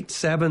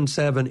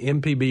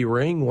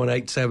 1-877-MPB-RING,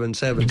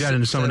 1-877. You got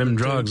into some of them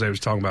drugs I was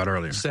talking about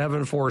earlier.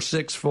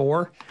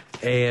 7464,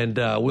 and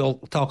we'll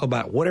talk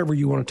about whatever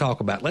you want to talk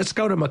about. Let's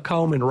go to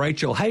Macomb and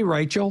Rachel. Hey,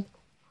 Rachel.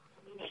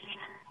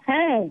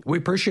 Hey. We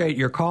appreciate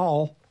your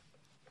call.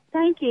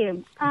 Thank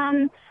you.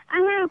 I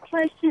have a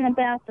question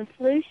about the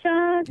flu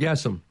shot.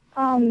 Yes, ma'am.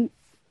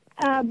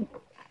 I've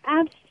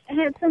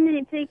had so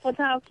many people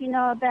talk,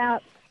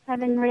 about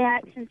having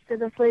reactions to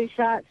the flu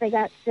shots. They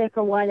got sick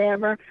or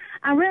whatever.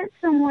 I read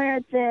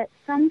somewhere that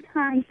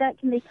sometimes that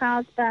can be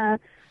caused by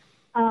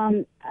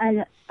an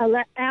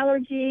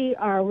allergy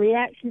or a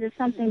reaction to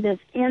something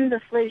that's in the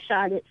flu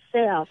shot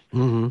itself.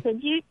 Mm-hmm.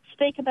 Could you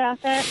speak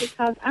about that?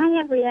 Because I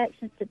have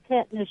reactions to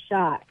tetanus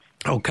shots.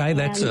 Okay,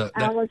 that's a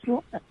good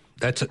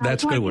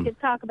one. You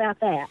could talk about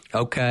that.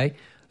 Okay,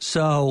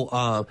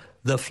 so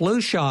the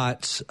flu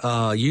shots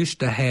used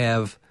to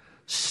have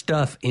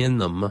stuff in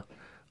them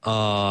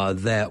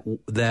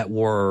that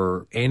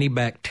were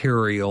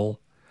antibacterial,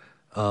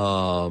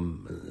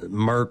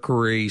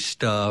 mercury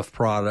stuff,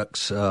 products,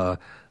 so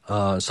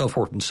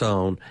forth and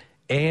so on.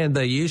 And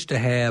they used to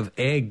have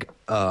a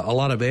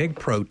lot of egg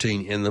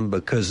protein in them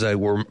because they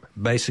were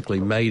basically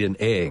made in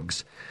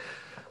eggs.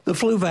 The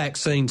flu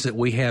vaccines that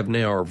we have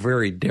now are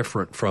very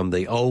different from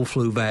the old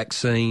flu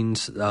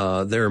vaccines.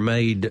 They're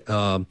made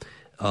they're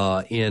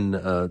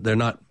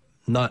not.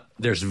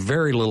 There's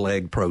very little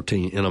egg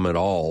protein in them at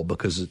all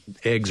because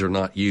eggs are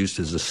not used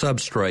as a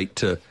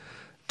substrate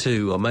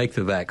to make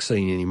the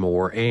vaccine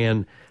anymore.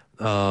 And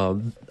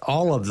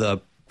all of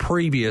the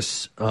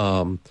previous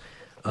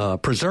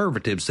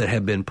preservatives that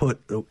have been put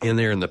in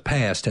there in the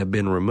past have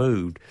been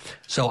removed.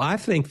 So I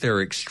think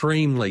they're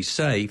extremely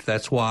safe.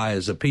 That's why,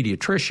 as a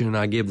pediatrician,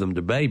 I give them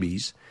to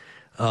babies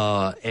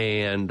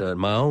and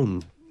my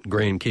own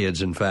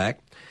grandkids, in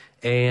fact.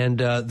 And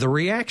the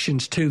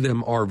reactions to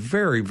them are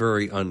very,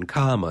 very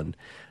uncommon.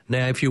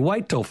 Now, if you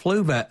wait till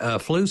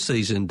flu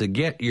season to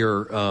get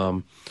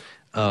your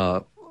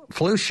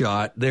flu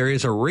shot, there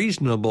is a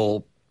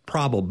reasonable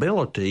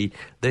probability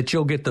that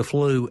you'll get the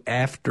flu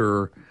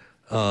after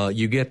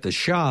you get the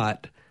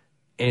shot,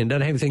 and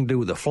doesn't have anything to do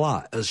with the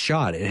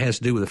shot. It has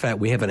to do with the fact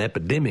we have an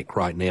epidemic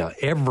right now.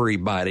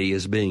 Everybody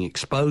is being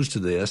exposed to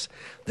this.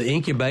 The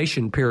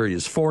incubation period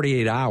is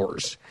 48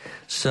 hours.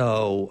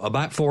 So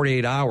about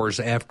 48 hours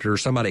after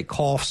somebody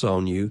coughs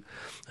on you,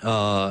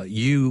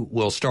 you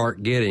will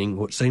start getting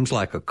what seems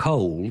like a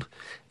cold.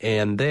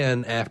 And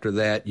then after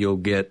that, you'll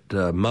get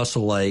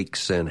muscle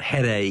aches and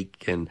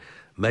headache and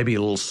maybe a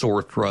little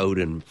sore throat,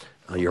 and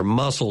your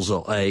muscles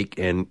will ache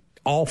and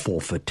awful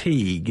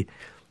fatigue.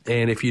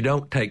 And if you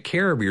don't take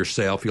care of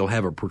yourself, you'll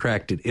have a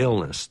protracted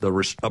illness. The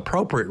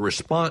appropriate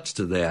response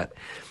to that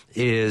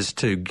is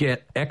to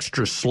get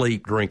extra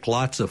sleep, drink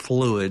lots of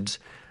fluids,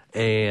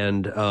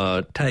 and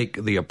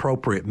take the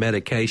appropriate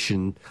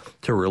medication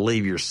to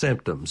relieve your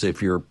symptoms.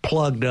 If you're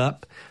plugged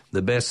up,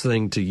 the best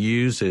thing to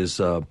use is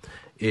some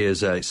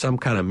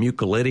kind of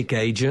mucolytic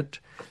agent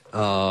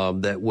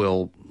that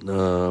will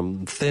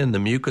thin the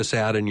mucus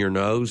out in your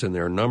nose, and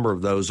there are a number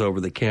of those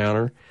over the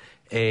counter.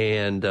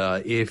 And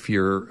if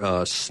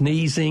you're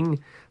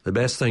sneezing, the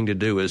best thing to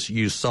do is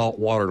use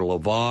saltwater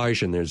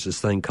lavage, and there's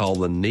this thing called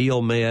the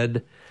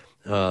Neomed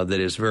that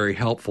is very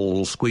helpful, a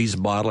little squeeze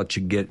bottle that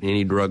you can get in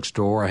any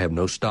drugstore. I have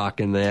no stock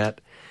in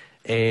that.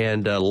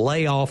 And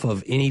lay off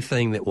of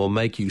anything that will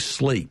make you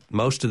sleep.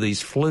 Most of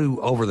these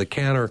flu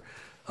over-the-counter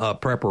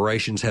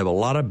preparations have a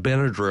lot of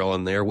Benadryl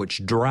in there,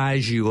 which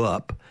dries you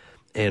up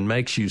and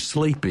makes you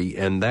sleepy,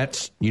 and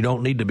you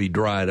don't need to be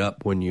dried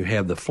up when you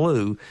have the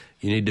flu.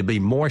 You need to be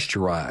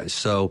moisturized.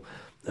 So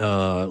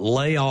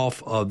lay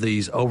off of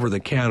these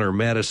over-the-counter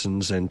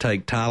medicines and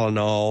take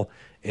Tylenol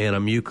and a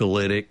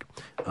mucolytic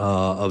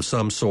of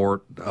some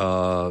sort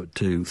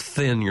to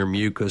thin your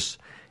mucus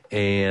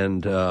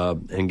and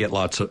get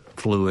lots of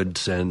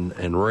fluids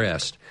and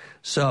rest.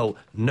 So,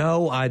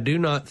 no, I do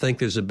not think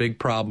there's a big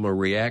problem of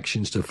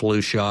reactions to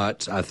flu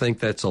shots. I think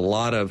that's a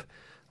lot of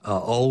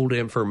old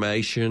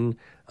information.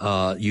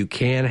 You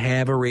can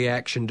have a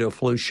reaction to a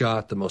flu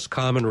shot. The most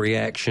common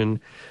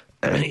reaction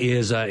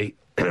is a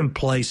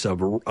place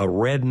of a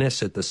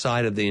redness at the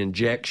site of the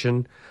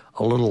injection,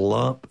 a little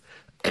lump,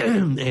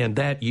 and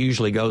that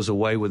usually goes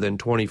away within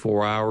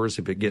 24 hours.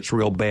 If it gets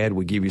real bad,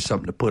 we give you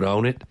something to put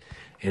on it,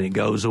 and it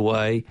goes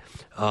away.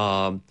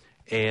 I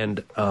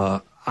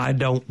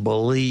don't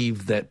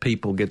believe that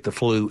people get the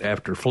flu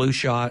after flu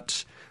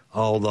shots,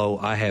 although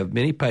I have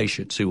many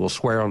patients who will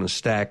swear on a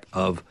stack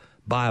of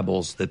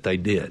Bibles that they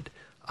did.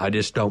 I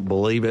just don't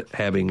believe it,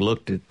 having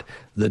looked at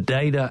the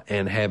data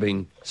and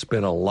having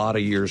spent a lot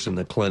of years in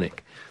the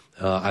clinic.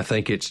 I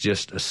think it's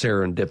just a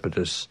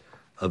serendipitous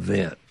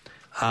event.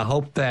 I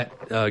hope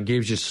that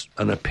gives you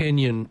an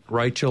opinion,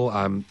 Rachel.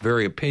 I'm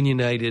very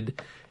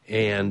opinionated,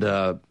 and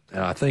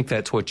I think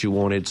that's what you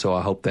wanted, so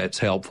I hope that's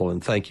helpful,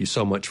 and thank you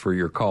so much for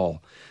your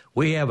call.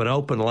 We have an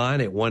open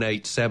line at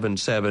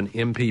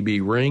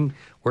 1-877-MPB-RING.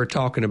 We're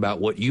talking about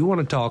what you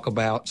want to talk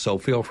about, so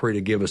feel free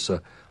to give us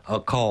a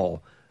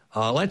call.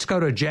 Let's go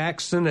to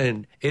Jackson.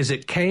 And is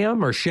it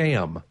Cam or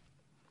Sham?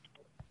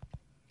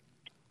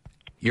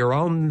 You're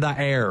on the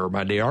air,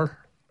 my dear.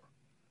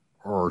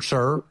 Or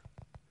sir.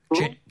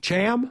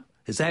 Cham?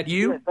 Is that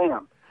you? Yes,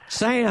 Sam.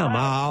 Sam.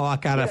 Oh, I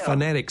got a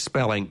phonetic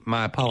spelling.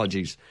 My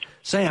apologies.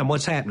 Sam,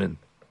 what's happening?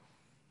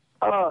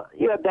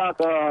 Yeah, Doc.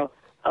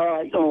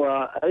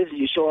 This is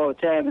your show all the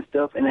time and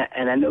stuff, and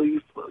I know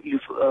you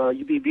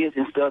be busy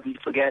and stuff. And you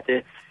forgot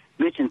to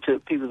mention to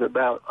people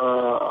about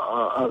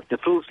the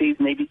flu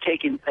season. They be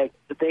taking, like,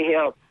 if they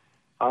have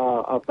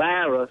a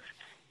virus,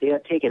 they are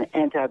taking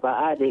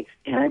antibiotics,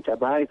 and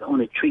antibiotics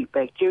only treat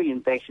bacteria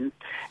infections.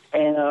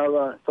 And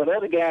for the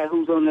other guy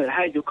who's on the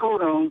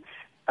hydrocodone,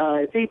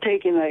 if he's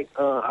taking, like,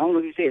 I don't know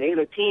if you said 8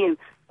 or 10,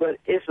 but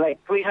it's like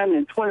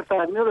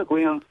 325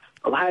 milligrams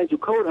of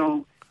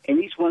hydrocodone in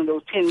each one of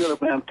those 10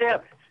 milligram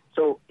tablets.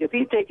 So if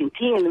he's taking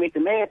 10 to make the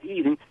math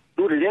even,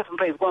 do the left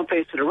face, one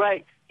face to the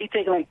right, he's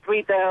taking like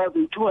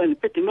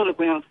 3,250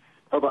 milligrams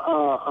of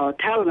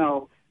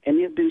Tylenol, and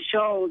it's been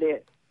shown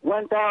that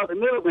 1,000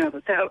 milligrams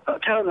of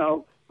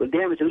Tylenol will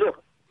damage the liver.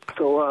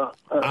 So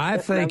I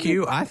think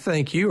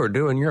you are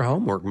doing your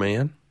homework,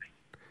 man.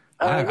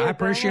 I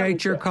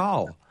appreciate your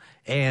call.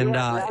 And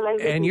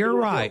you're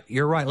right.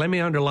 You're right. Let me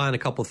underline a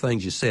couple of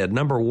things you said.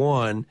 Number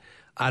one,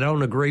 I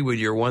don't agree with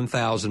your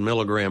 1,000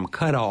 milligram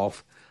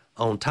cutoff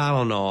on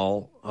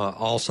Tylenol,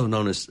 also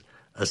known as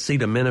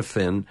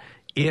acetaminophen,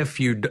 if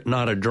you're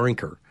not a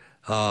drinker.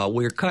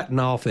 We're cutting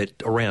off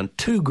at around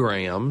 2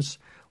 grams,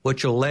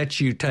 which will let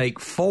you take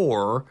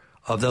 4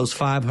 of those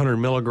 500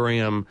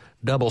 milligram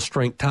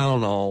double-strength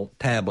Tylenol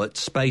tablets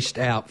spaced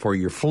out for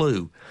your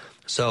flu.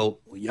 So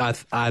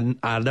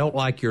I don't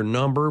like your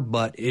number,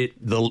 but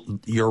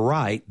you're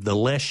right. The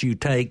less you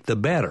take, the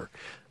better.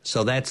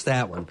 So that's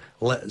that one.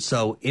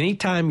 So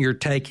anytime you're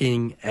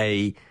taking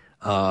a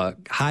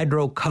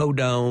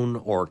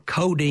hydrocodone or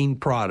codeine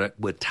product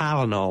with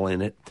Tylenol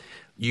in it,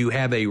 you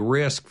have a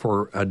risk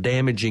for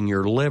damaging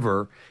your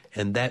liver,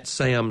 and that's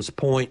Sam's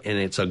point, and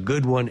it's a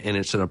good one, and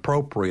it's an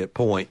appropriate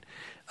point.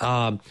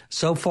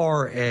 So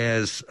far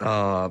as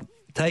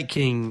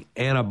taking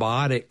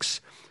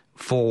antibiotics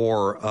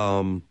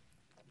for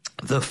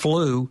the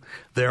flu,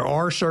 there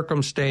are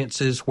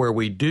circumstances where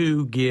we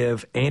do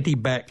give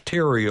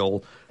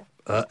antibacterial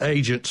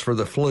agents for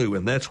the flu,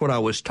 and that's what I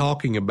was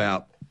talking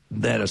about,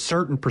 that a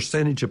certain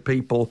percentage of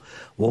people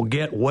will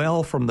get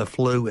well from the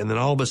flu, and then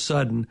all of a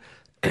sudden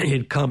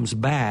it comes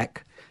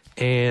back,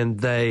 and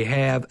they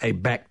have a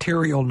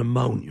bacterial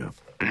pneumonia,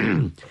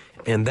 and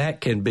that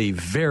can be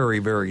very,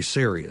 very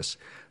serious.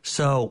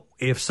 So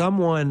if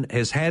someone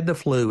has had the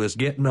flu, is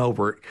getting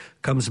over it,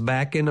 comes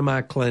back into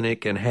my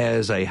clinic and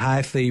has a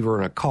high fever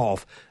and a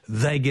cough,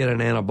 they get an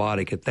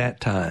antibiotic at that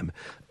time.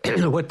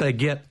 What they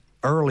get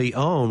early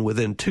on,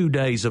 within 2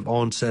 days of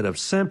onset of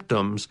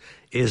symptoms,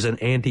 is an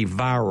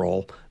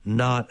antiviral,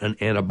 not an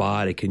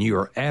antibiotic. And you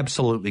are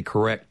absolutely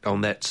correct on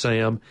that,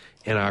 Sam,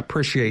 and I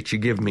appreciate you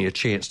giving me a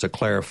chance to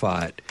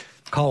clarify it.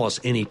 Call us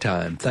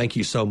anytime. Thank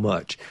you so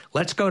much.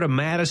 Let's go to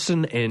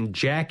Madison and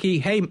Jackie.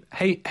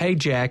 Hey,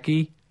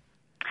 Jackie.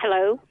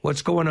 Hello.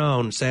 What's going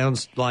on?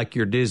 Sounds like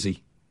you're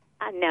dizzy.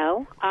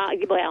 No.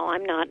 Well,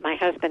 I'm not. My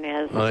husband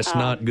is. Oh, it's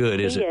not good,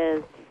 is it? He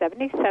is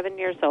 77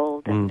 years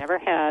old and never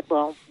had,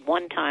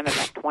 one time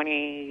about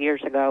 20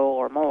 years ago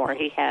or more,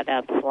 he had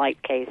a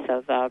slight case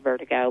of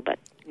vertigo, but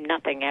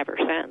nothing ever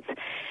since.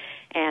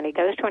 And he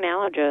goes to an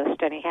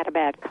allergist, and he had a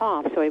bad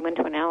cough, so he went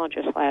to an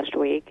allergist last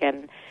week,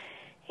 and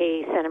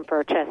he sent him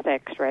for a chest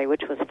X-ray,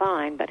 which was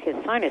fine, but his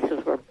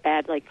sinuses were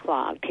badly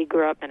clogged. He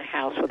grew up in a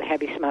house with a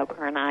heavy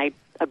smoker, and I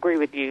agree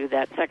with you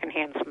that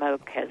secondhand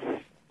smoke has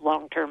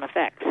long-term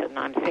effects, and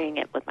I'm seeing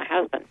it with my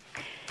husband.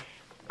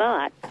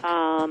 But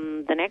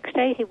the next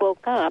day he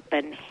woke up,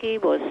 and he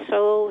was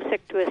so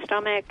sick to his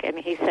stomach, and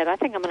he said, I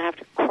think I'm going to have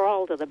to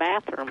crawl to the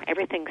bathroom.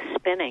 Everything's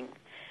spinning.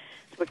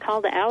 So we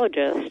called the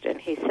allergist, and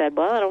he said,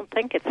 well, I don't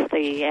think it's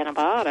the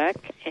antibiotic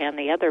and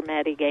the other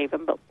med he gave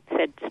him, but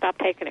said, stop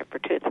taking it for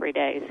 2 or 3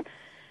 days.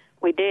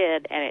 We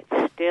did, and it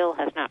still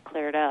has not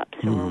cleared up.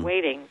 So we're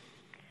waiting.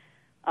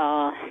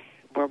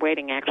 We're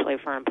waiting, actually,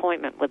 for an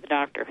appointment with the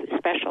doctor who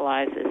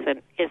specializes in,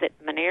 is it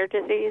Meniere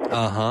disease?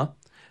 Uh-huh.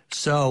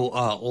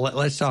 So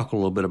let's talk a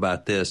little bit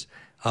about this.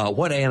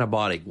 What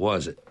antibiotic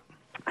was it?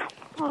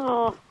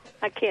 Oh,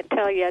 I can't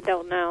tell you. I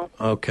don't know.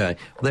 Okay.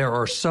 There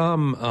are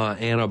some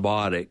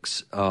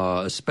antibiotics,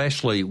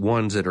 especially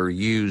ones that are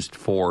used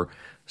for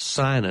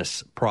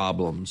sinus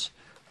problems,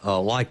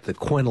 like the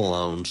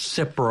quinolone,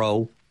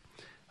 Cipro,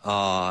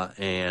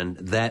 and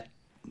that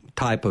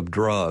type of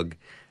drug,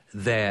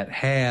 that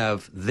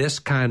have this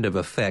kind of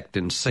effect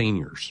in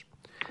seniors.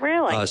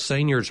 Really?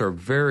 Seniors are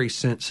very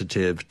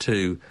sensitive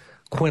to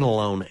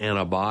quinolone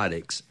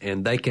antibiotics,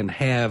 and they can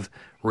have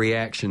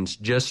reactions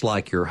just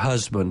like your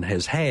husband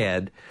has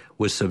had,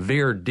 with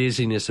severe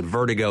dizziness,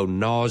 vertigo,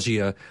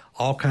 nausea,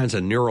 all kinds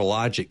of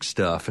neurologic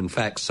stuff. In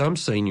fact, some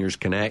seniors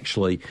can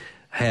actually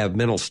have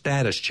mental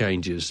status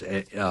changes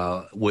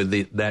with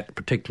that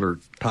particular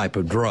type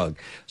of drug.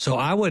 So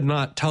I would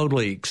not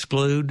totally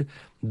exclude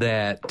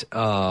that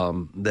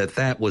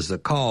that was the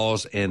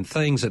cause, and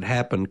things that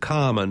happened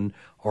common,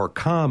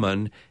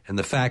 and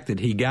the fact that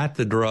he got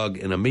the drug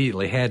and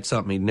immediately had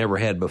something he'd never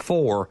had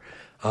before,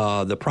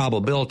 the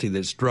probability that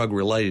it's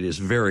drug-related is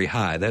very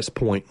high. That's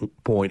point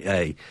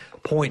A.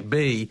 Point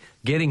B,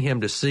 getting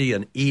him to see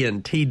an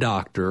ENT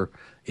doctor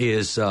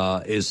is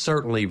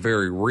certainly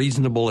very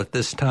reasonable at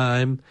this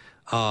time.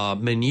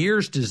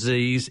 Meniere's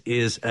disease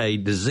is a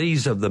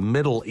disease of the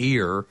middle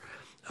ear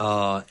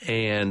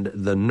and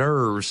the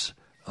nerves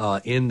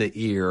in the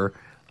ear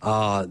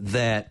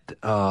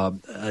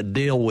that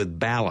deal with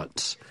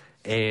balance.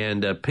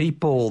 And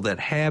people that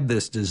have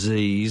this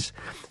disease,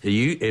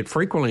 it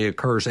frequently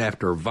occurs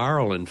after a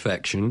viral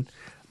infection,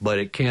 but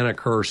it can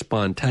occur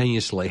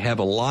spontaneously, have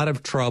a lot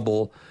of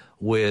trouble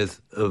with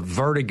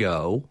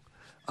vertigo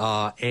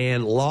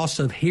and loss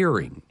of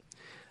hearing.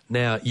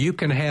 Now, you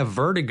can have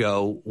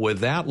vertigo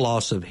without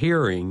loss of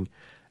hearing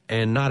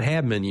and not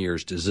have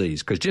Meniere's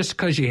disease, because just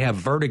because you have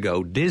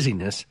vertigo,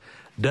 dizziness,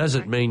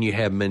 doesn't mean you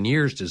have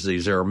Meniere's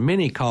disease. There are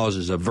many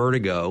causes of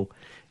vertigo,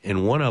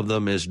 and one of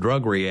them is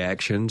drug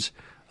reactions.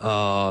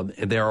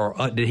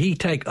 Did he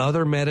take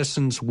other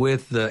medicines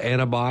with the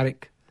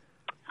antibiotic?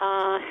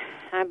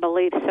 I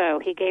believe so.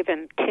 He gave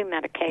him 2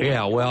 medications.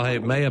 Yeah, well,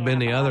 it may have been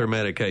the other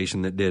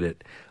medication that did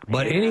it.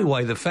 But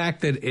anyway, the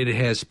fact that it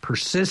has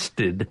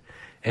persisted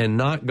and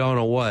not gone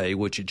away,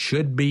 which it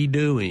should be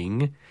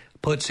doing,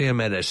 puts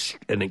him at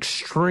an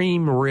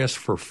extreme risk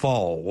for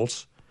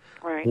falls,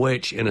 right,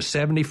 which in a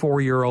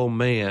 74-year-old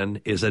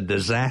man is a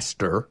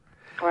disaster.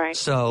 Right.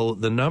 So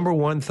the number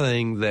one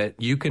thing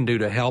that you can do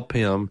to help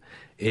him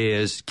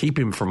is keep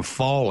him from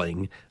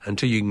falling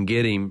until you can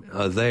get him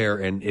there.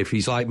 And if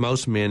he's like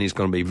most men, he's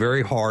going to be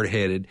very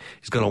hard-headed.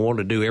 He's going to want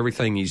to do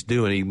everything he's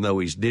doing, even though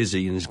he's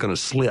dizzy, and he's going to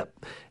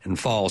slip and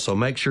fall. So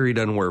make sure he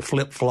doesn't wear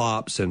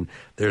flip-flops, and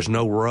there's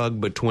no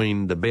rug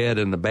between the bed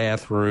and the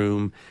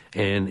bathroom.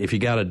 And if you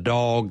got a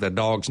dog, the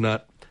dog's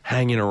not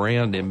hanging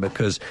around him,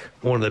 because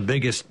one of the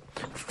biggest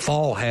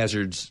fall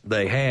hazards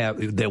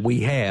that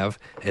we have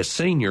as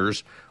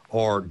seniors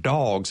are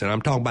dogs, and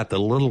I'm talking about the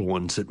little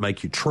ones that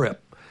make you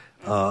trip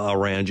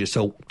around you.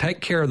 So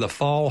take care of the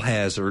fall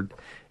hazard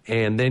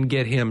and then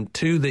get him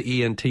to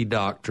the ENT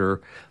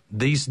doctor.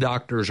 These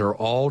doctors are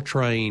all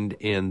trained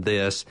in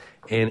this,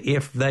 and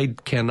if they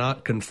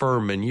cannot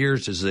confirm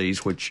Meniere's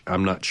disease, which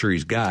I'm not sure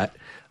he's got,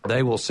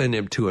 they will send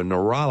him to a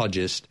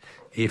neurologist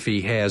if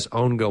he has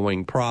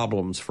ongoing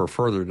problems for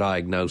further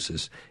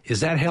diagnosis. Is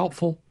that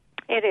helpful?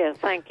 It is,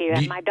 thank you.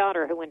 And my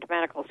daughter, who went to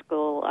medical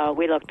school,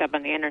 we looked up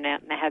on the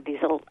Internet, and they had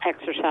these little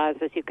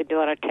exercises you could do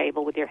on a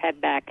table with your head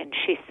back, and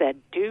she said,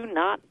 do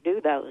not do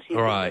those. You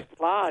can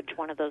dislodge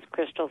one of those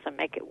crystals and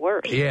make it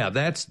worse. Yeah,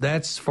 that's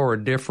for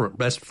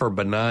that's for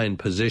benign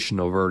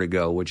positional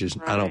vertigo, which is,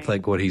 I don't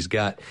think, what he's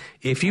got.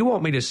 If you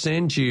want me to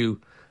send you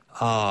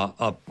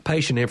a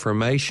patient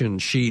information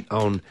sheet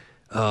on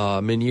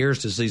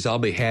Meniere's disease, I'll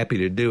be happy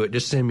to do it.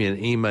 Just send me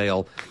an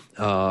email,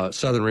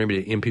 Southern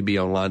Remedy at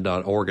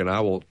mpbonline.org, and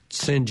I will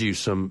send you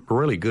some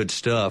really good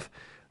stuff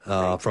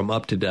from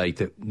Up to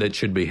Date that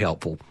should be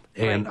helpful.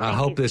 And I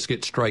hope this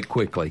gets straight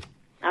quickly.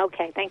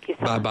 Okay, thank you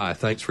so much. Bye-bye.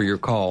 Thanks for your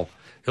call.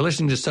 You're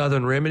listening to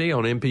Southern Remedy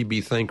on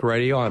MPB Think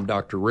Radio. I'm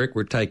Dr. Rick.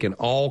 We're taking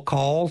all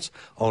calls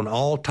on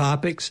all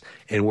topics,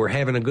 and we're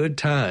having a good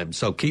time.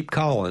 So keep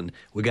calling.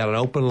 We got an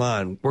open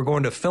line. We're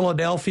going to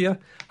Philadelphia.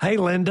 Hey,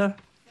 Linda.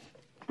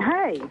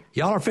 Hey.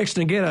 Y'all are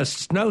fixing to get a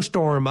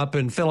snowstorm up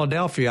in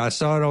Philadelphia. I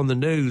saw it on the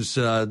news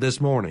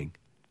this morning.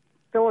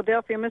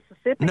 Philadelphia,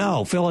 Mississippi?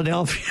 No,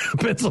 Philadelphia,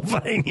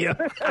 Pennsylvania.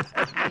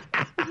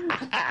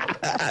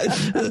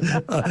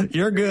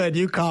 You're good.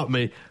 You caught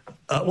me.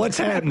 What's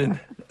happening?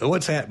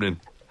 What's happening?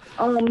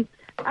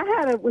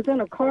 I was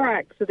in a car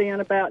accident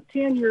about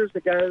 10 years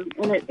ago,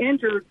 and it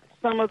injured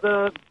some of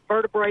the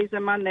vertebrae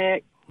in my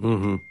neck.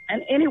 Mm-hmm.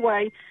 And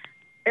anyway,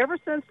 ever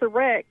since the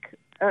wreck,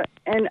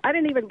 and I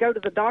didn't even go to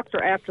the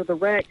doctor after the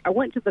wreck. I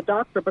went to the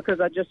doctor because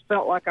I just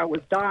felt like I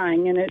was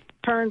dying, and it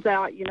turns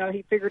out,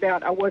 he figured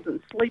out I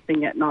wasn't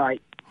sleeping at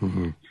night.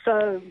 Mm-hmm.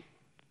 So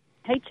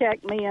he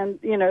checked me, and,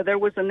 there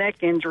was a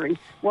neck injury.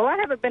 Well, I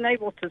haven't been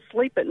able to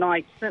sleep at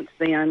night since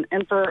then,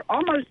 and for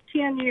almost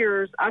 10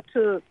 years, I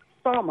took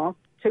Soma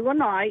 2 a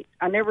night.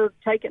 I never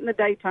take it in the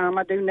daytime.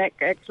 I do neck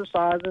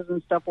exercises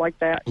and stuff like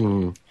that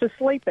to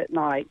sleep at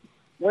night.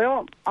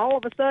 Well, all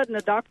of a sudden, the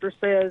doctor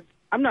says,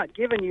 I'm not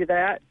giving you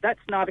that. That's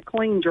not a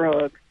clean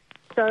drug.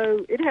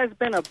 So it has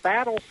been a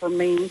battle for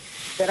me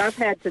that I've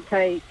had to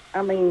take.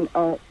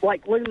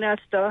 Like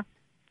Lunesta.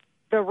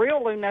 The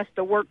real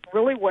Lunesta worked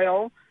really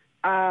well.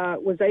 I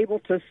was able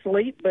to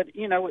sleep, but,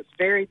 it's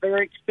very,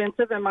 very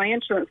expensive, and my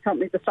insurance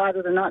company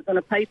decided they're not going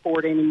to pay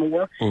for it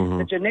anymore. Mm-hmm.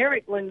 The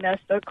generic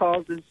Lunesta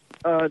causes,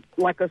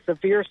 like a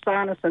severe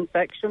sinus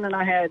infection, and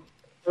I had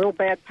real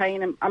bad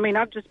pain.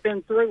 I've just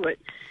been through it.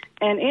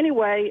 And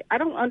anyway, I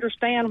don't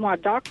understand why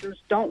doctors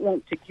don't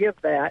want to give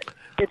that.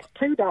 It's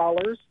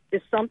 $2.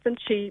 It's something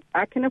cheap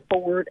I can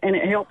afford, and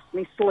it helps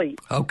me sleep.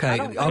 Okay,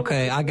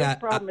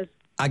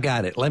 I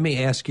got it. Let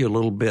me ask you a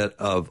little bit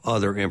of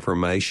other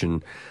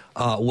information.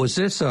 Was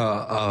this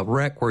a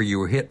wreck where you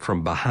were hit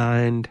from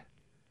behind?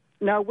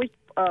 No, we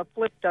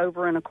flipped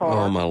over in a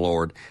car. Oh, my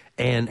Lord.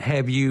 And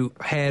have you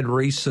had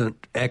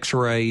recent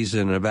x-rays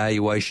and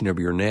evaluation of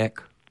your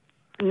neck?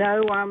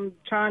 No, I'm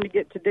trying to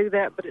get to do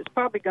that, but it's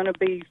probably going to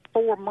be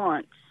 4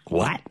 months.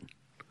 What?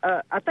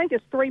 I think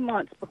it's 3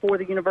 months before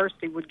the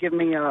university would give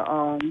me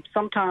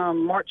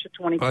sometime March of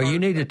 2020. Well, you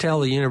need to tell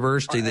the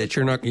university that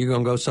you're going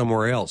to go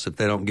somewhere else if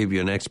they don't give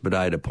you an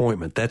expedited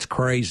appointment. That's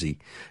crazy.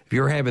 If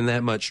you're having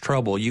that much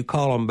trouble, you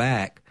call them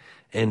back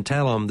and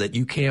tell them that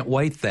you can't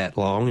wait that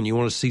long and you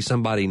want to see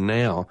somebody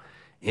now.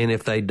 And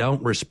if they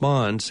don't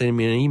respond, send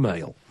me an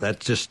email.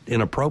 That's just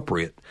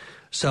inappropriate.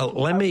 So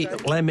let me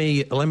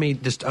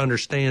just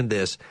understand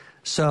this.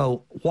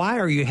 So why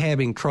are you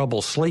having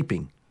trouble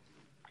sleeping?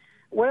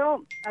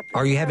 Well,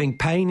 are you having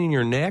pain in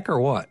your neck or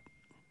what?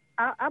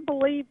 I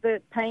believe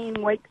that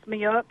pain wakes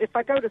me up. If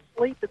I go to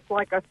sleep, it's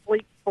like I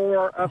sleep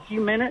for a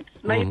few minutes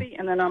maybe,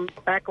 and then I'm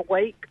back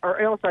awake, or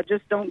else I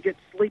just don't get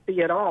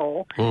sleepy at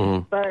all.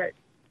 But,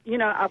 you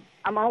know,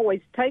 I'm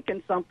always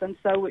taking something,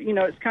 so, you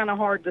know, it's kind of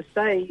hard to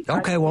say.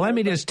 Okay, well, let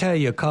me just tell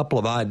you a couple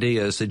of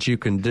ideas that you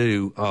can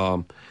do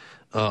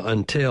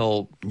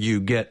until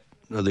you get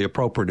the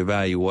appropriate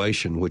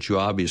evaluation, which you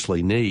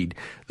obviously need.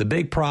 The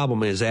big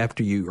problem is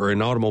after you are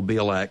in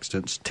automobile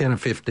accidents, 10 or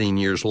 15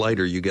 years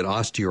later, you get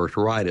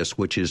osteoarthritis,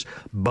 which is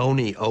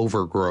bony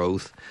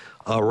overgrowth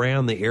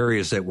around the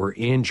areas that were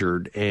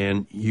injured,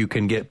 and you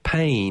can get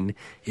pain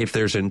if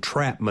there's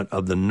entrapment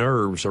of the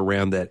nerves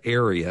around that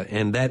area,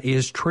 and that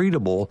is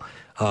treatable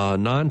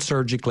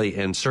non-surgically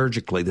and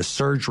surgically. The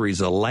surgery is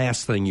the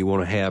last thing you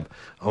want to have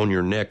on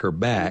your neck or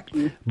back,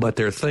 but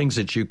there are things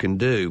that you can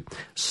do.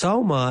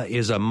 Soma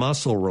is a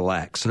muscle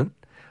relaxant.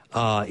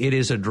 It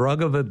is a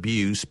drug of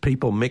abuse.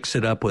 People mix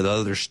it up with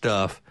other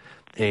stuff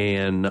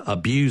and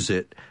abuse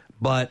it.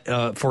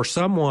 But for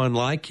someone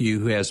like you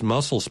who has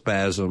muscle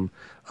spasm,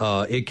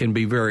 it can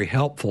be very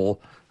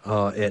helpful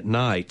at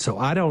night. So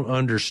I don't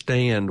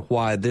understand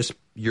why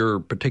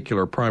your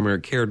particular primary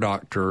care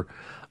doctor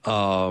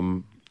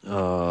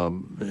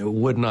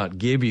would not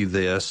give you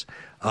this.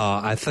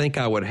 I think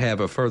I would have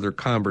a further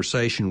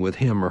conversation with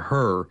him or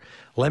her.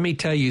 Let me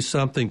tell you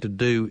something to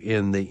do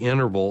in the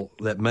interval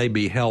that may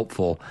be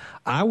helpful.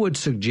 I would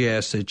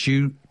suggest that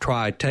you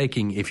try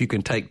taking, if you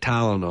can take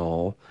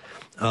Tylenol,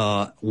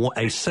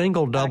 a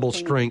single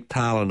double-strength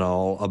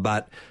Tylenol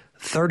about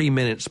 30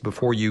 minutes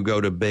before you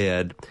go to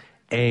bed,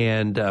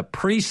 and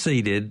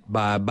preceded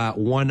by about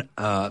 1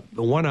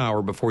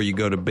 hour before you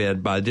go to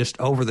bed by just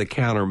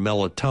over-the-counter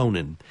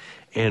melatonin.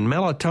 And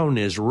melatonin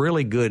is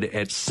really good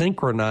at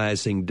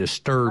synchronizing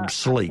disturbed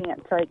sleep. I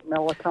can't take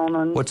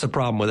melatonin. What's the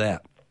problem with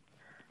that?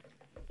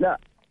 No,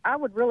 I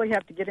would really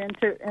have to get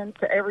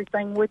into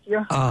everything with you.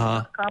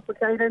 Uh-huh. It's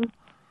complicated.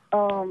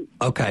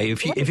 Okay,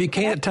 if you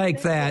can't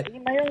take that...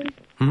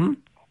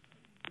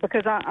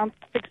 Because I'm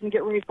fixing to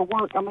get ready for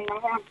work. I mean, I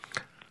have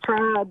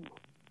tried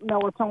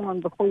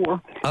melatonin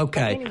before.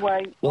 Okay. But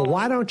anyway, well,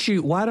 why don't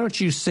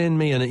you send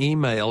me an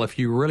email if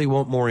you really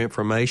want more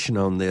information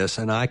on this,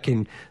 and I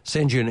can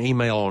send you an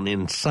email on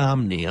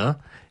insomnia.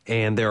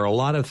 And there are a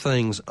lot of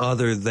things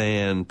other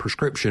than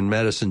prescription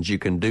medicines you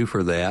can do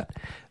for that.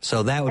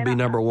 So that would be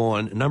number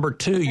one. Number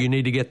two, you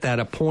need to get that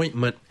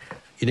appointment.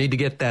 You need to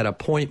get that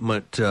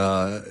appointment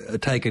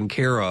taken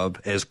care of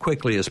as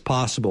quickly as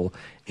possible.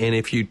 And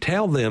if you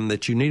tell them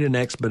that you need an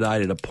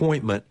expedited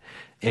appointment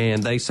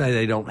and they say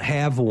they don't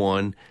have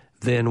one,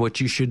 then what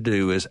you should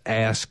do is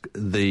ask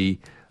to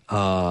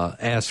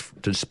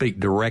speak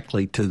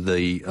directly to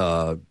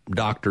the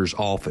doctor's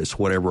office,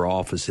 whatever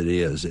office it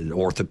is,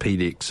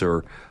 orthopedics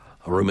or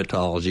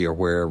rheumatology or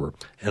wherever.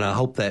 And I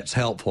hope that's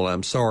helpful.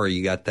 I'm sorry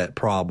you got that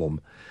problem.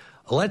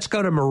 Let's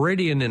go to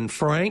Meridian and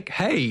Frank.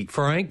 Hey,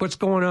 Frank, what's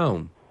going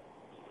on?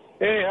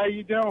 Hey, how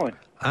you doing?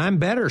 I'm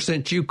better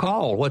since you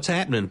called. What's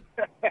happening?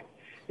 I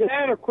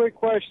had a quick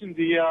question.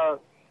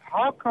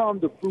 How come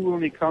the flu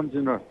only comes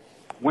in the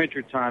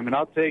wintertime? And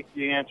I'll take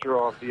the answer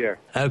off the air.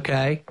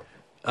 Okay.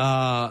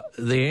 The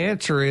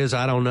answer is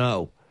I don't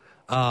know.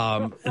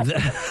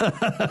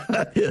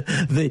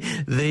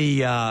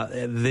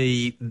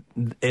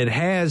 It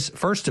has,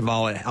 first of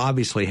all, it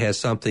obviously has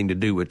something to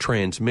do with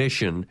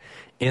transmission.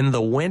 In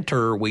the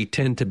winter, we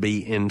tend to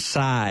be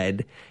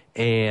inside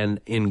and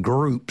in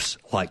groups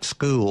like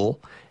school,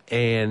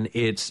 and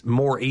it's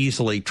more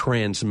easily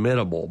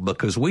transmittable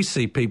because we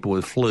see people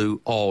with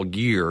flu all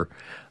year.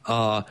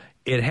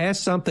 It has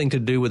something to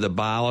do with the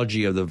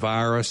biology of the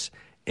virus.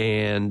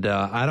 And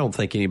I don't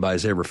think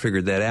anybody's ever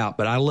figured that out.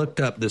 But I looked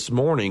up this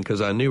morning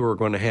because I knew we were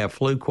going to have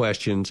flu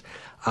questions.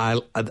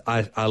 I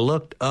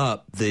looked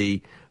up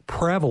the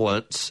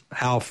prevalence,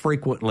 how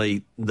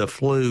frequently the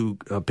flu,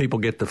 people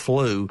get the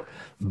flu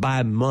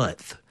by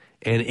month.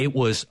 And it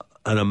was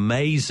an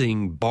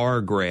amazing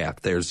bar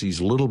graph. There's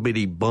these little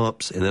bitty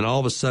bumps. And then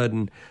all of a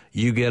sudden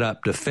you get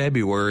up to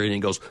February and it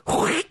goes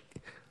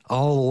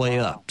all the way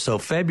up. So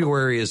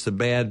February is the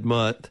bad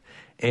month.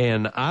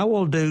 And I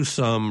will do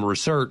some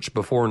research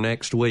before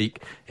next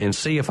week and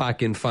see if I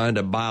can find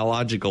a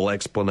biological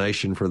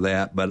explanation for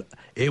that, but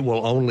it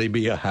will only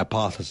be a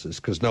hypothesis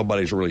because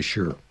nobody's really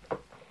sure.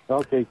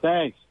 Okay,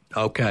 thanks.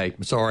 Okay,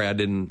 sorry I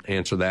didn't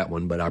answer that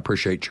one, but I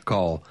appreciate your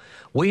call.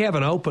 We have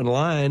an open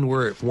line.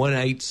 We're at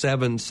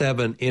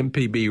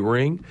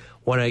 1-877-MPB-RING,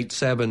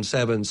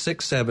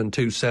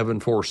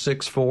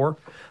 1-877-672-7464.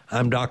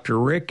 I'm Dr.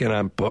 Rick, and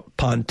I'm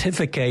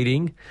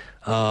pontificating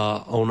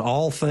on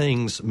all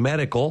things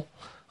medical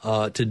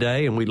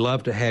today, and we'd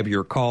love to have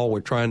your call. We're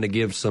trying to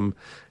give some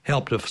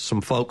help to some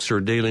folks who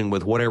are dealing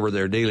with whatever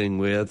they're dealing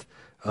with,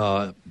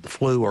 the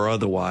flu or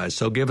otherwise.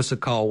 So give us a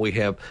call. We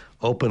have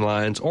open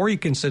lines, or you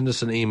can send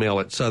us an email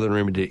at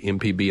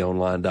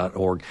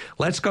southernremedy@mpbonline.org.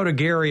 Let's go to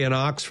Gary in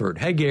Oxford.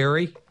 Hey,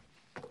 Gary.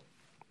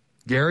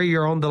 Gary,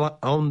 you're on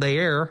the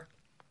air.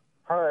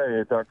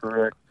 Hi, Dr.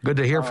 Rick. Good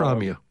to hear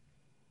from you.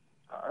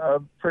 I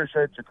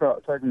appreciate you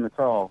taking the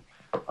call.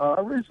 I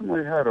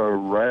recently had a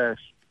rash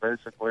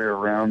basically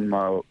around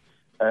my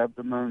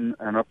abdomen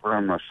and up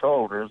around my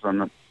shoulders,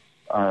 and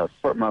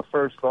my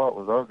first thought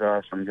was, oh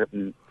gosh, I'm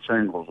getting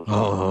shingles or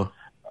something.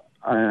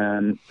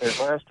 And it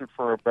lasted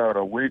for about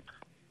a week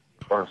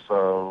or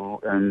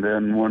so and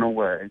then went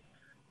away.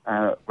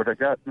 But it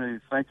got me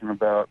thinking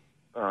about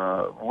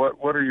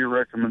what are your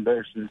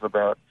recommendations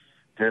about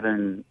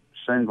getting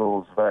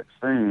shingles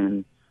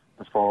vaccine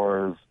as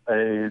far as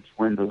age,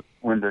 when to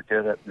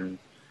get it, and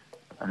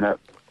that.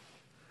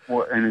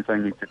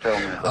 Anything you could tell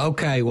me about.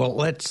 Okay, well,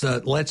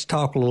 let's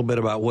talk a little bit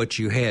about what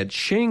you had.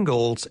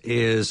 Shingles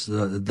is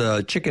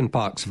the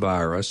chickenpox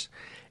virus,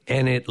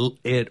 and it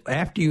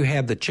after you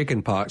have the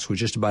chickenpox, which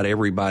just about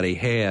everybody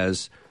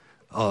has,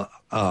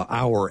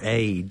 our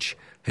age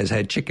has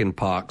had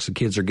chickenpox. The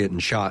kids are getting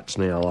shots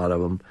now, a lot of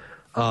them.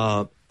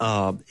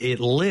 It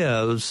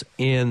lives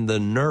in the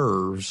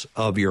nerves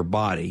of your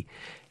body,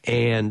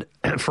 and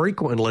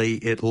frequently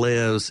it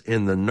lives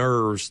in the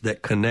nerves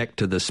that connect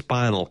to the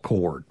spinal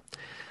cord.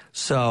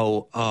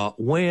 So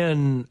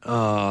when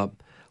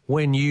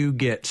you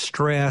get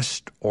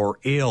stressed or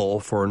ill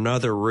for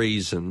another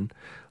reason,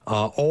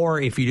 or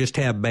if you just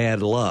have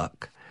bad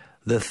luck,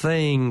 the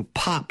thing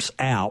pops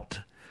out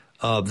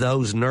of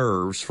those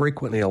nerves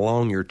frequently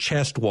along your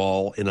chest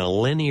wall in a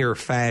linear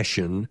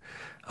fashion,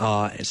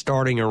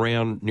 starting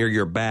around near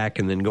your back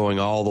and then going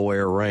all the way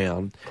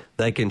around.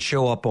 They can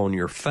show up on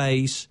your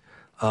face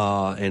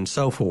and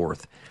so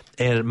forth.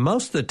 And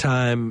most of the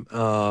time,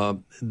 the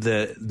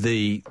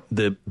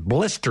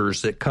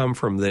blisters that come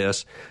from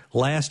this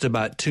last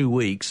about 2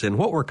 weeks. And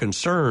what we're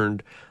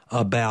concerned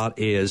about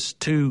is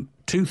two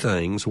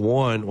things.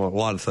 One, well, a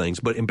lot of things,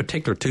 but in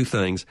particular two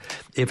things.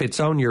 If it's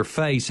on your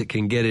face, it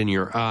can get in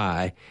your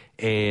eye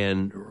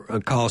and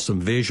cause some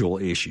visual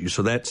issues.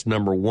 So that's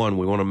number one.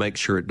 We want to make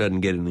sure it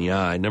doesn't get in the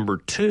eye. Number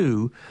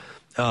two,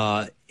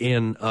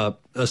 in a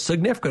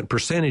significant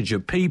percentage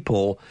of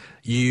people,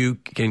 you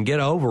can get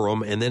over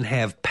them and then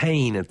have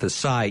pain at the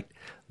site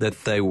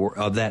that they were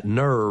of that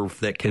nerve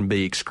that can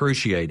be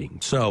excruciating.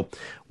 So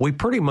we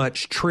pretty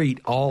much treat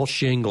all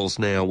shingles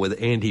now with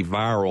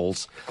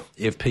antivirals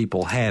if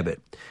people have it.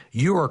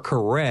 You are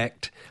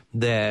correct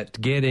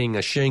that getting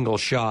a shingle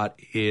shot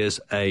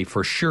is a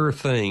for sure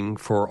thing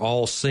for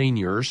all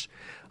seniors.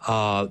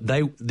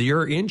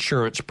 Your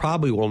insurance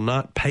probably will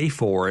not pay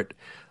for it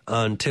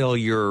until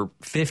you're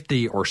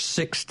 50 or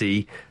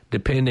 60,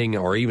 depending,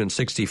 or even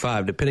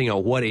 65, depending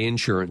on what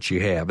insurance you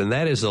have. And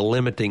that is a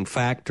limiting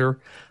factor.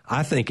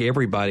 I think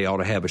everybody ought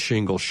to have a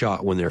shingle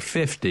shot when they're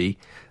 50.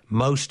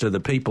 Most of the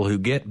people who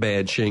get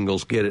bad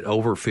shingles get it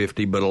over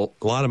 50, but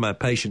a lot of my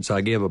patients,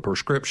 I give a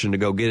prescription to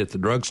go get at the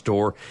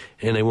drugstore,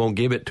 and they won't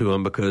give it to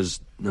them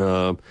because they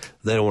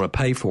don't want to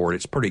pay for it.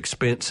 It's pretty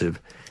expensive.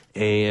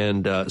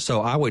 And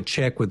so I would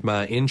check with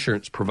my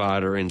insurance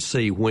provider and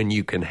see when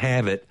you can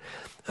have it.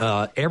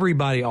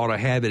 Everybody ought to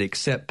have it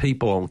except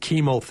people on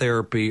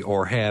chemotherapy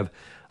or have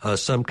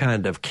some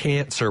kind of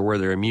cancer where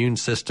their immune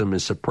system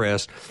is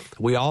suppressed.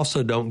 We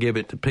also don't give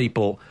it to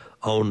people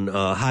on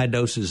high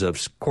doses of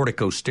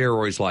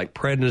corticosteroids like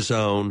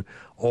prednisone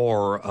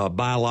or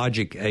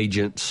biologic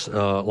agents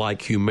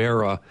like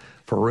Humira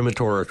for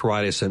rheumatoid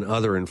arthritis and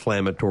other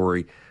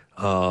inflammatory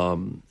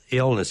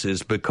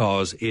illnesses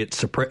because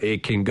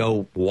it can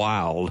go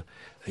wild.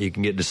 You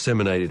can get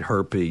disseminated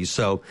herpes.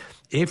 So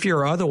if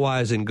you're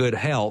otherwise in good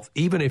health,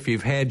 even if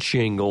you've had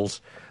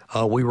shingles,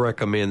 we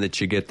recommend that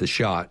you get the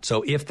shot.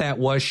 So if that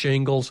was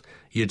shingles,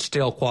 you'd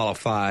still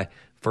qualify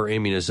for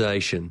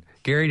immunization.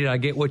 Gary, did I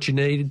get what you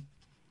needed?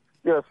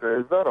 Yes, sir.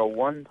 Is that a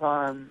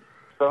one-time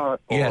shot?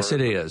 Yes,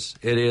 it is.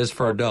 It is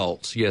for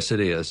adults. Yes, it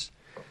is.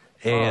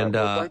 And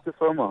thank you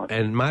so much.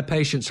 And my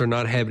patients are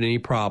not having any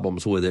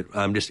problems with it.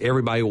 I'm just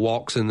everybody who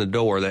walks in the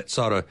door. That's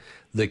sort of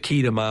the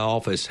key to my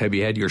office. Have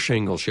you had your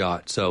shingle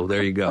shot? So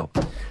there you go.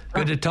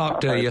 Good to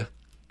talk to you.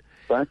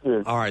 Thank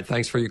you. All right,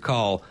 thanks for your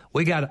call.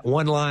 We got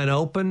one line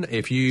open.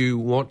 If you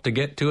want to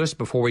get to us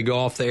before we go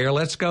off the air,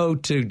 let's go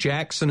to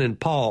Jackson and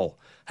Paul.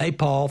 Hey,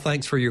 Paul,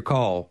 thanks for your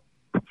call.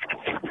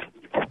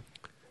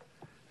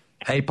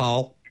 Hey,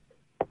 Paul.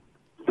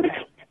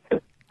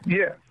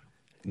 Yeah.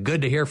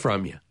 Good to hear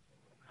from you.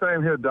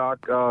 Same here,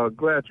 Doc.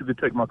 Glad you could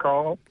take my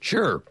call.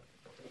 Sure.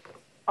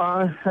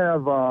 I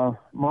have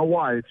my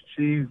wife.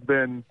 She's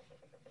been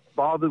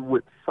bothered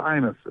with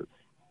sinuses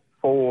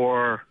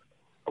for,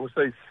 I would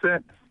say,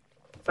 since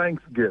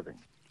Thanksgiving.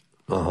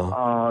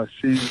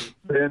 She's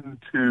been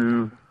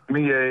to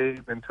MEA,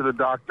 been to the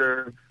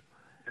doctor,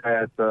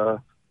 had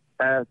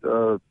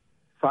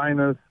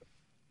sinus.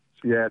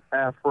 She had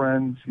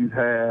Afrin. She's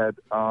had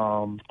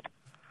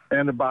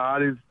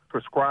antibiotics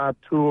prescribed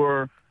to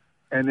her,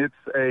 and it's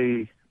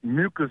a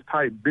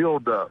mucus-type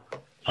buildup.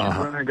 She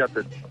went and got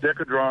the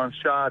Decadron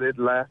shot. It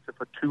lasted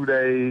for 2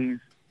 days,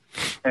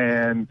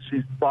 and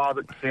she's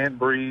bothered, can't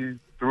breathe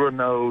through her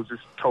nose,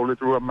 just totally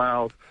through her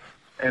mouth,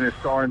 and it's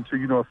starting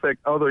to, affect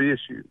other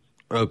issues.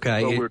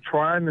 Okay. So we're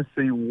trying to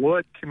see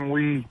what can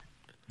we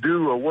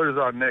do, or what is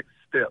our next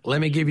step.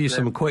 Let me give you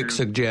some quick All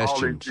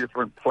suggestions. these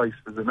different places,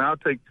 and I'll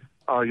take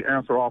your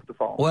answer off the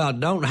phone. Well,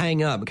 don't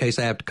hang up in case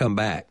I have to come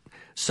back.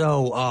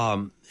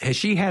 So has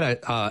she had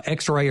a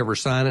X-ray of her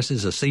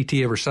sinuses, a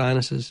CT of her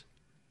sinuses?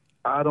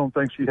 I don't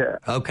think she has.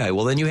 Okay,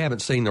 well, then you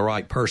haven't seen the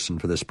right person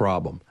for this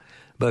problem,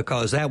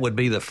 because that would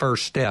be the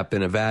first step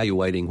in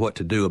evaluating what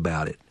to do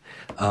about it.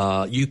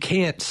 You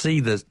can't see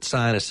the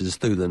sinuses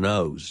through the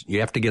nose. You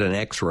have to get an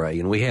X-ray,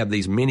 and we have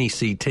these mini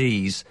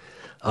CTs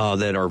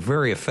that are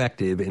very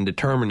effective in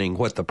determining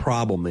what the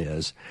problem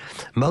is.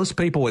 Most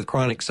people with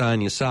chronic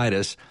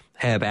sinusitis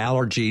have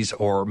allergies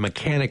or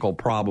mechanical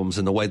problems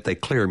in the way that they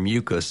clear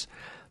mucus.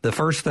 The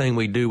first thing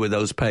we do with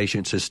those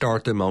patients is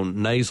start them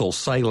on nasal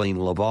saline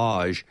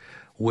lavage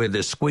with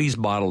a squeeze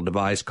bottle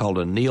device called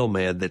a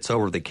Neilmed that's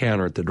over the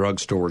counter at the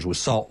drugstores with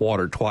salt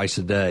water twice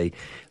a day.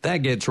 That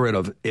gets rid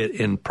of it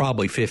in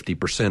probably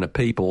 50% of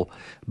people,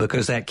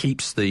 because that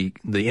keeps the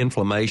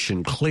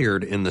inflammation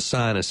cleared in the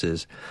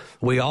sinuses.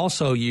 We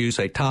also use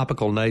a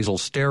topical nasal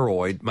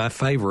steroid. My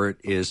favorite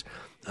is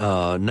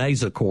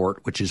Nasacort,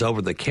 which is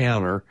over the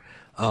counter.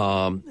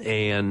 With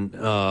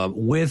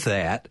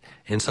that,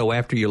 and so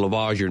after you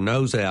lavage your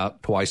nose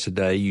out twice a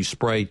day, you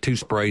spray 2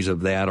 sprays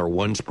of that, or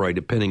 1 spray,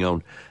 depending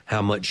on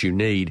how much you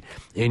need,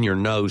 in your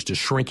nose to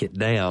shrink it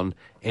down,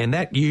 and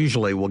that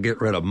usually will get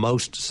rid of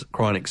most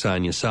chronic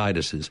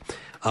sinusitis.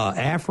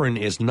 Afrin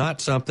is not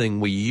something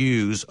we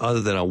use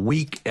other than a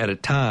week at a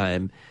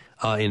time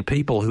in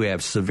people who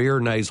have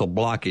severe nasal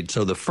blockage.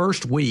 So the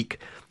first week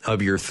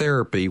of your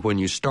therapy, when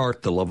you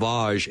start the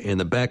lavage and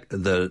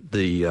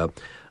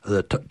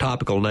the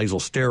topical nasal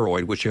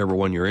steroid, whichever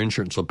one your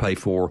insurance will pay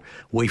for,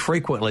 we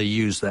frequently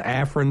use the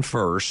Afrin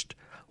first,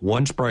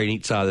 1 spray in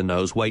each side of the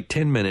nose, wait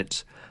 10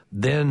 minutes,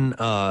 then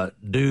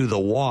do the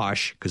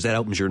wash, because that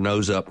opens your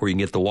nose up where you can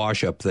get the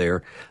wash up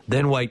there,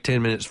 then wait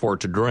 10 minutes for it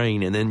to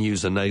drain, and then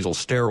use a nasal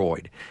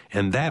steroid.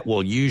 And that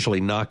will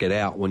usually knock it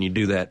out when you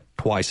do that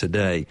twice a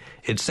day.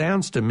 It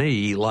sounds to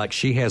me like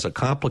she has a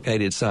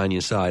complicated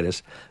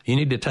sinusitis. You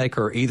need to take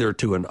her either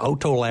to an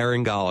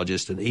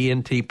otolaryngologist, an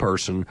ENT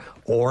person,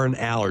 or an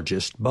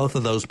allergist. Both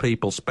of those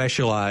people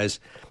specialize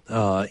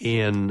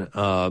in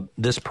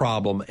this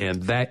problem,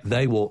 and that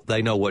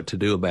they know what to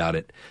do about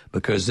it,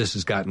 because this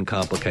has gotten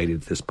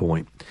complicated at this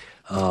point.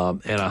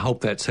 And I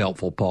hope that's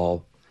helpful,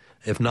 Paul.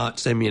 If not,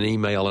 send me an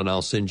email and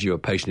I'll send you a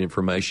patient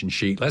information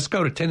sheet. Let's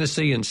go to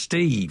Tennessee and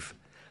Steve.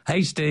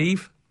 Hey,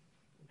 Steve.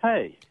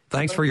 Hey.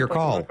 Thanks for your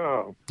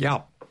call.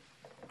 Yeah.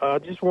 I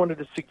just wanted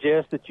to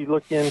suggest that you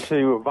look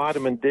into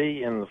vitamin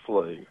D in the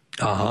flu.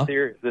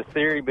 The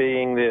theory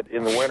being that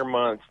in the winter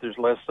months there's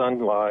less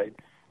sunlight,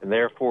 and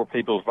therefore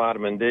people's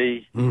vitamin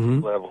D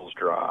levels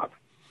drop.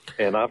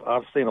 And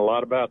I've seen a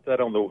lot about that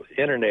on the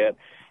internet.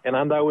 And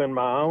I know in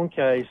my own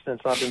case,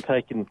 since I've been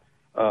taking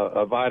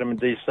a vitamin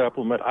D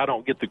supplement, I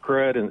don't get the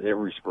crud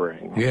every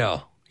spring.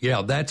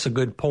 Yeah, that's a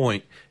good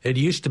point. It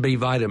used to be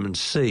vitamin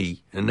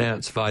C, and now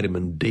it's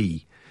vitamin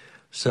D.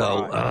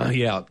 So,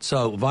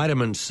 so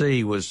vitamin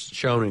C was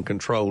shown in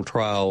controlled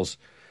trials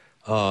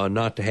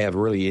not to have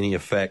really any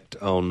effect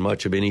on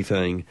much of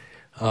anything.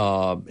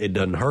 It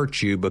doesn't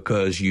hurt you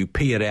because you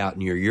pee it out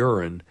in your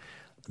urine.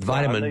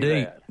 Vitamin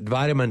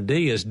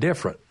D is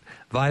different.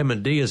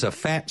 Vitamin D is a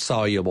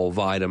fat-soluble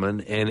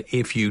vitamin, and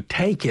if you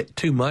take it,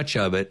 too much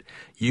of it,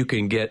 you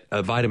can get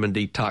a vitamin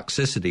D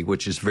toxicity,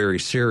 which is very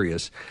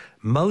serious.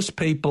 Most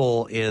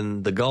people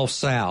in the Gulf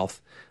South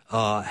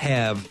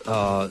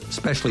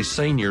especially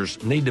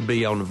seniors, need to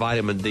be on a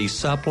vitamin D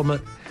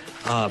supplement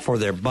for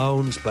their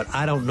bones, but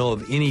I don't know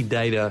of any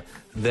data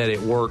that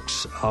it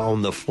works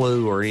on the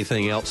flu or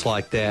anything else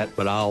like that,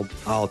 but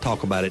I'll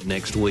talk about it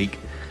next week.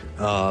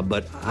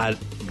 But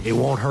it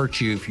won't hurt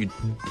you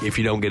if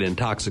you don't get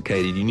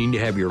intoxicated. You need to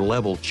have your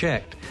level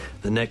checked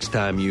the next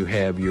time you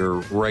have your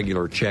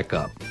regular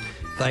checkup.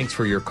 Thanks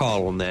for your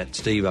call on that,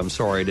 Steve. I'm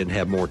sorry I didn't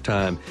have more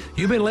time.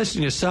 You've been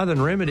listening to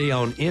Southern Remedy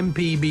on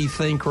MPB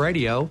Think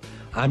Radio.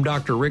 I'm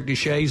Dr. Rick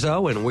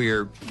DeShazo, and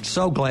we're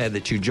so glad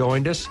that you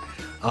joined us.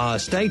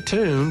 Stay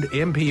tuned.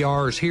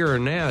 NPR's Here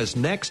and Now is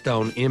next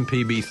on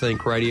MPB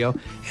Think Radio,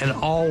 and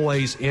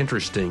always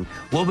interesting.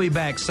 We'll be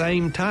back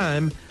same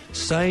time,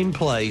 same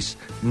place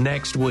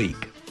next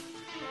week.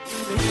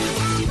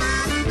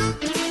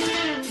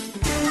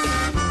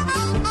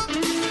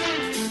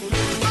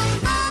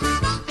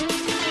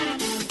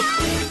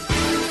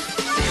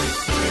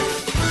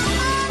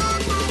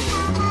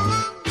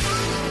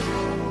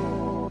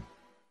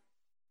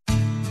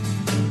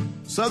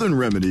 Southern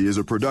Remedy is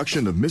a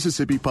production of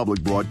Mississippi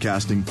Public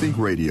Broadcasting Think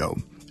Radio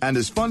and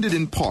is funded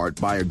in part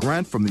by a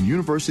grant from the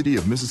University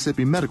of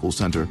Mississippi Medical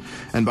Center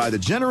and by the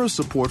generous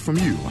support from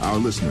you, our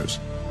listeners.